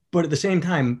 but at the same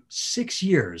time, 6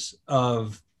 years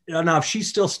of, now if she's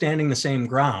still standing the same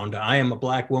ground, I am a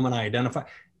black woman, I identify,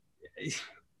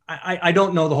 I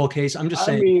don't know the whole case. I'm just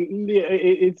saying. I mean,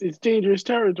 it's dangerous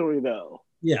territory, though.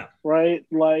 Yeah. Right?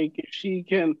 Like, if she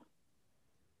can't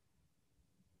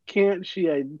she,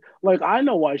 like, I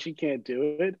know why she can't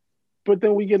do it, but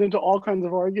then we get into all kinds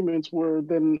of arguments where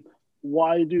then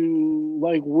where do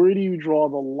you draw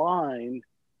the line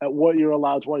at what you're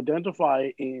allowed to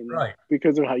identify in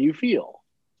because of how you feel?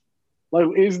 Like,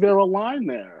 is there a line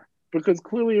there? Because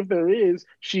clearly, if there is,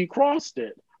 she crossed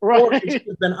it. Right. Or she should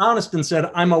have been honest and said,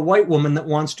 I'm a white woman that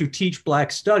wants to teach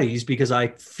black studies because I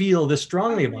feel this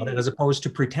strongly about it, as opposed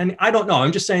to pretending. I don't know.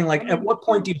 I'm just saying, like, at what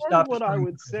point do you stop? What I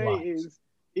would say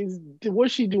is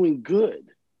was she doing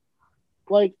good?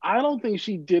 Like, I don't think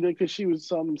she did it because she was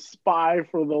some spy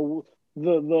for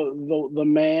the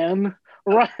man,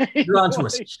 right? You're onto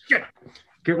us. Shit.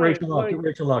 Get right, Rachel out. Get like,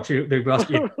 Rachel out. They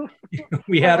busted.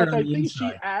 We right, had her like on the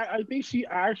inside. I think she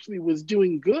actually was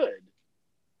doing good.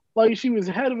 Like she was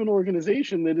head of an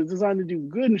organization that is designed to do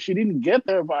good, and she didn't get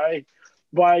there by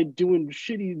doing a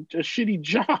shitty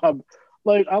job.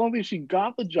 Like I don't think she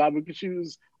got the job because she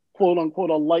was quote unquote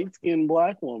a light skinned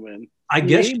black woman. I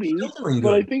guess she's Maybe, still doing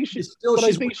but I good. think she, She's I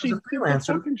working think as she a did the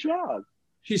freelancer. fucking job.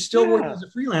 She's still working Yeah, as a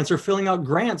freelancer, filling out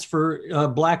grants for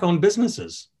black-owned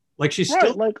businesses. Like she's right.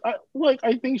 still.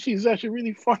 I think she's actually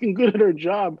really fucking good at her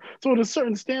job. So at a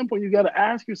certain standpoint, you got to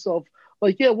ask yourself,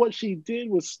 like, yeah, what she did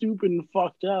was stupid and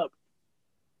fucked up.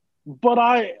 But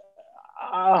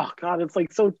oh god, it's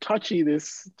like so touchy. This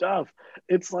stuff.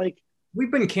 It's like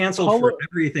We've been canceled for color.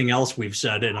 everything else we've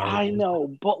said in our I lives.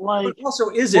 know, But also,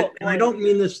 is it, and I like, don't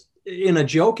mean this in a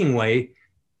joking way,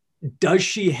 does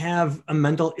she have a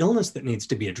mental illness that needs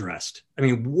to be addressed? I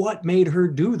mean, what made her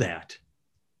do that?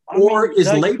 I Or mean, is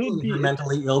that could labeling her be.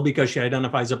 mentally ill because she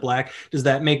identifies as black, does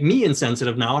that make me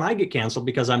insensitive now and I get canceled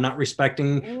because I'm not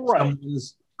respecting Right.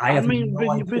 someone's, I I have mean, no but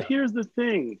idea. here's the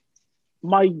thing.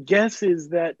 My guess is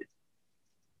that,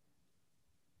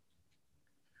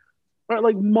 right,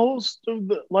 like most of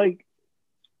the like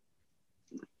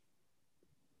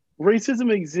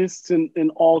racism exists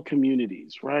in all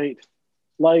communities, right?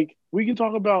 Like we can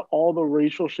talk about all the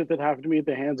racial shit that happened to me at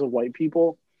the hands of white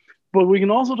people, but we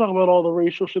can also talk about all the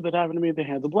racial shit that happened to me at the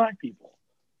hands of black people.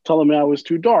 Telling me I was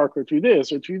too dark or too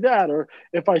this or too that, or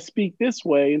if I speak this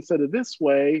way instead of this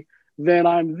way, then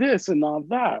I'm this and not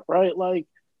that, right? Like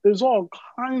there's all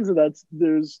kinds of that.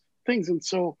 There's things. And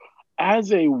so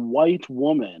as a white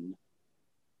woman,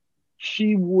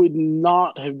 she would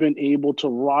not have been able to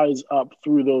rise up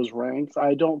through those ranks.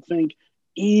 I don't think,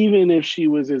 even if she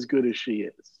was as good as she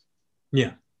is.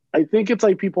 Yeah. I think it's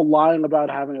like people lying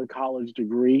about having a college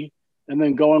degree and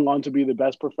then going on to be the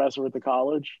best professor at the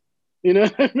college. You know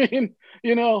what I mean?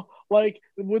 Like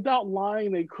without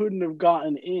lying, they couldn't have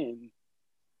gotten in,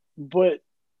 but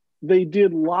they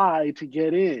did lie to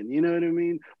get in. You know what I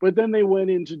mean? But then they went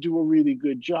in to do a really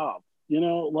good job.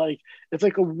 Like it's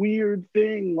like a weird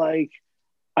thing. Like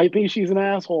I think she's an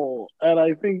asshole, and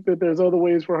I think that there's other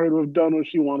ways for her to have done what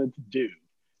she wanted to do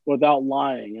without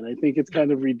lying, and I think it's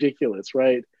kind of ridiculous,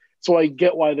 right? So I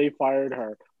get why they fired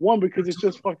her. One, because it's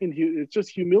just it's just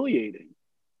humiliating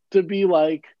to be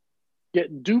like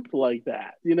get duped like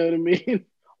that. You know what I mean?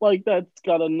 Like that's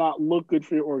got to not look good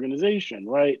for your organization,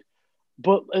 right?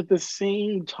 But at the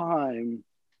same time,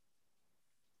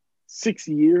 6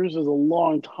 years is a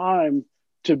long time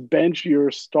to bench your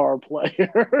star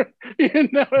player. You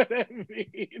know what I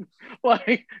mean?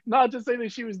 Like, not to say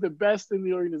that she was the best in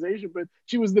the organization, but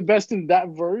she was the best in that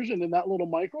version, in that little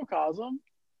microcosm.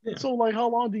 Yeah. So, like, how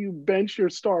long do you bench your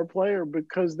star player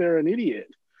because they're an idiot?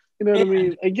 You know what I And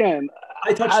mean? Again,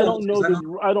 I don't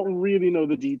know I don't really know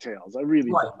the details. I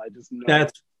really don't. I just know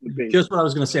that's the basics. just what I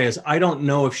was going to say is I don't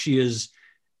know if she is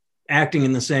acting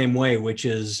in the same way, which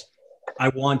is I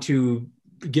want to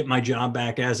get my job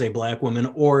back as a black woman,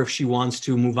 or if she wants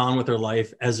to move on with her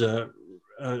life as a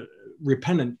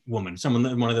repentant woman, someone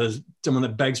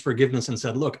that begs forgiveness and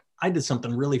said, look, I did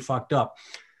something really fucked up.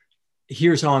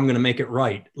 Here's how I'm going to make it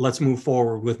right. Let's move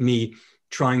forward with me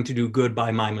trying to do good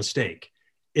by my mistake.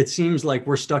 It seems like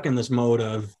we're stuck in this mode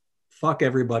of fuck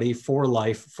everybody for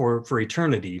life, for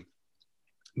eternity,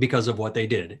 because of what they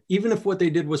did, even if what they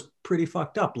did was pretty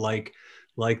fucked up, like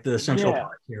the Central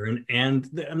Park here.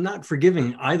 And I'm not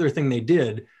forgiving either thing they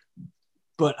did,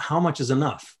 but how much is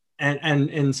enough? And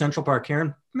in Central Park,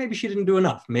 Karen, maybe she didn't do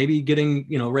enough. Maybe getting,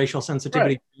 racial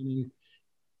sensitivity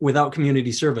without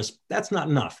community service, that's not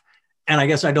enough. And I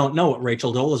guess I don't know what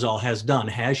Rachel Dolezal has done.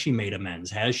 Has she made amends?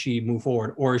 Has she moved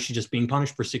forward? Or is she just being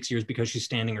punished for 6 years because she's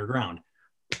standing her ground?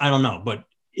 I don't know. But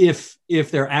if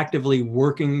they're actively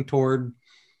working toward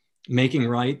making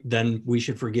right, then we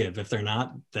should forgive. If they're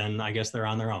not, then I guess they're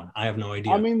on their own. I have no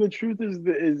idea. I mean, the truth is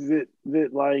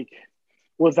that like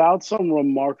without some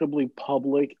remarkably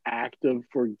public act of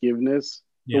forgiveness,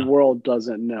 the world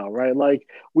doesn't know, right? Like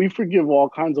we forgive all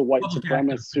kinds of white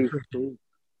supremacists who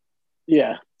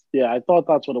I thought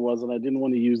that's what it was, and I didn't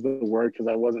want to use the word because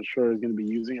I wasn't sure I was going to be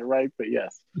using it right. But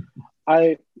yes,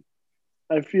 I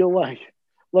feel like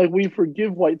we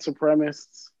forgive white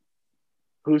supremacists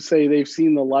who say they've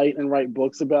seen the light and write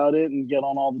books about it and get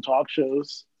on all the talk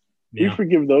shows. Yeah. We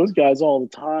forgive those guys all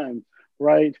the time,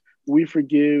 right? We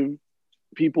forgive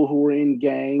people who were in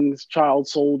gangs, child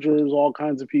soldiers, all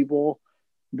kinds of people,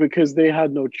 because they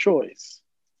had no choice,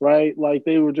 right? Like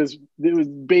it was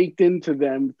baked into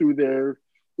them through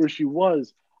where she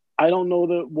was. I don't know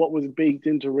what was baked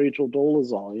into Rachel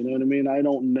Dolezal, you know what I mean? I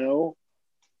don't know.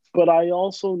 But I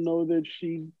also know that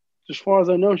she as far as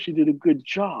I know, she did a good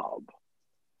job.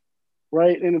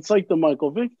 Right. And it's like the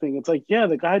Michael Vick thing. It's like, yeah,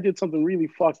 the guy did something really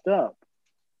fucked up,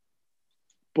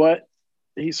 but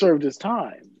he served his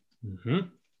time. Mm-hmm.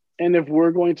 And if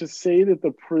we're going to say that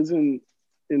the prison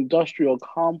industrial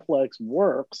complex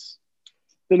works,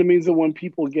 then it means that when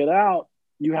people get out,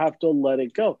 you have to let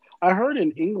it go. I heard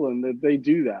in England that they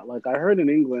do that. Like I heard in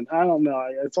England, I don't know,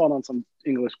 I saw it on some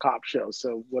English cop show,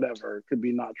 so whatever, it could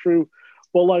be not true.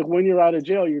 But like when you're out of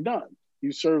jail, you're done.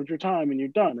 You served your time and you're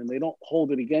done, and they don't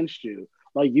hold it against you.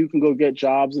 Like you can go get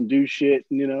jobs and do shit,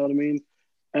 you know what I mean?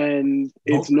 And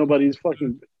it's nobody's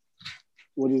fucking.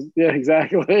 What is? Yeah,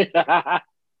 exactly.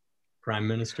 Prime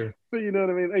Minister. But you know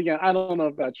what I mean? Again, I don't know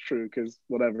if that's true because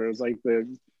whatever. It was like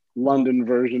the London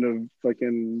version of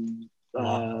fucking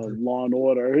Law and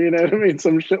Order. You know what I mean?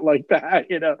 Some shit like that.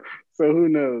 You know. So who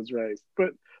knows, right?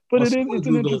 But Well, it's an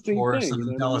interesting for us thing. and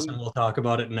You know tell what I us, mean? and we'll talk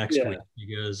about it next Yeah, week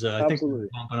because I think we're absolutely.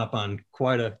 bumping up on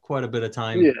quite a bit of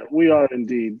time. Yeah, we are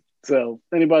indeed. So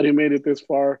anybody who made it this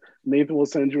far, Nathan will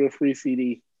send you a free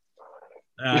CD.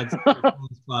 It's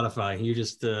Spotify. You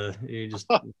just.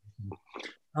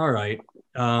 All right.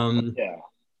 Yeah.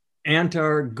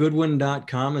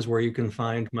 AntarGoodwin.com is where you can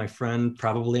find my friend,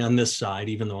 probably on this side,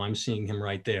 even though I'm seeing him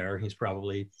right there. He's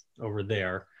probably over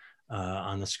there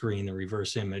on the screen, the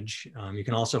reverse image. You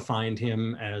can also find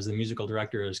him as the musical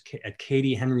director at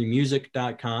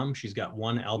KatieHenryMusic.com. She's got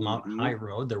one album out, High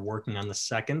Road. They're working on the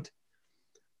second.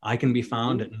 I can be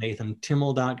found at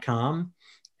NathanTimmel.com.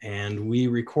 And we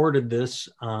recorded this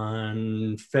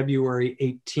on February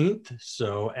 18th.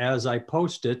 So as I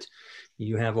post it,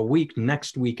 you have a week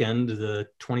next weekend, the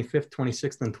 25th,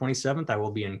 26th, and 27th. I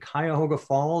will be in Cuyahoga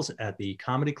Falls at the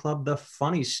comedy club, The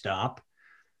Funny Stop.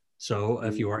 So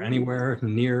if you are anywhere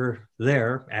near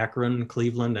there, Akron,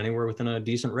 Cleveland, anywhere within a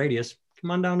decent radius,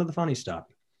 come on down to The Funny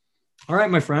Stop. All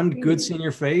right, my friend, good seeing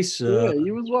your face. Yeah,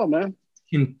 you as well, man.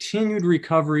 Continued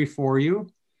recovery for you.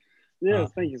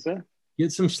 Yes, thank you, sir.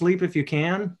 Get some sleep if you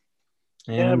can.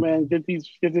 And yeah, man, get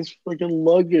this freaking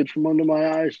luggage from under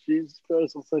my eyes. Jesus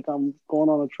Christ, it's like I'm going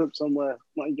on a trip somewhere.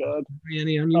 My God.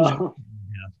 Any unusual?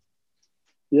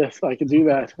 Yes, I can do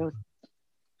that.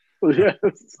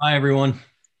 Yes. Bye, everyone.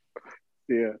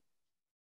 Yeah.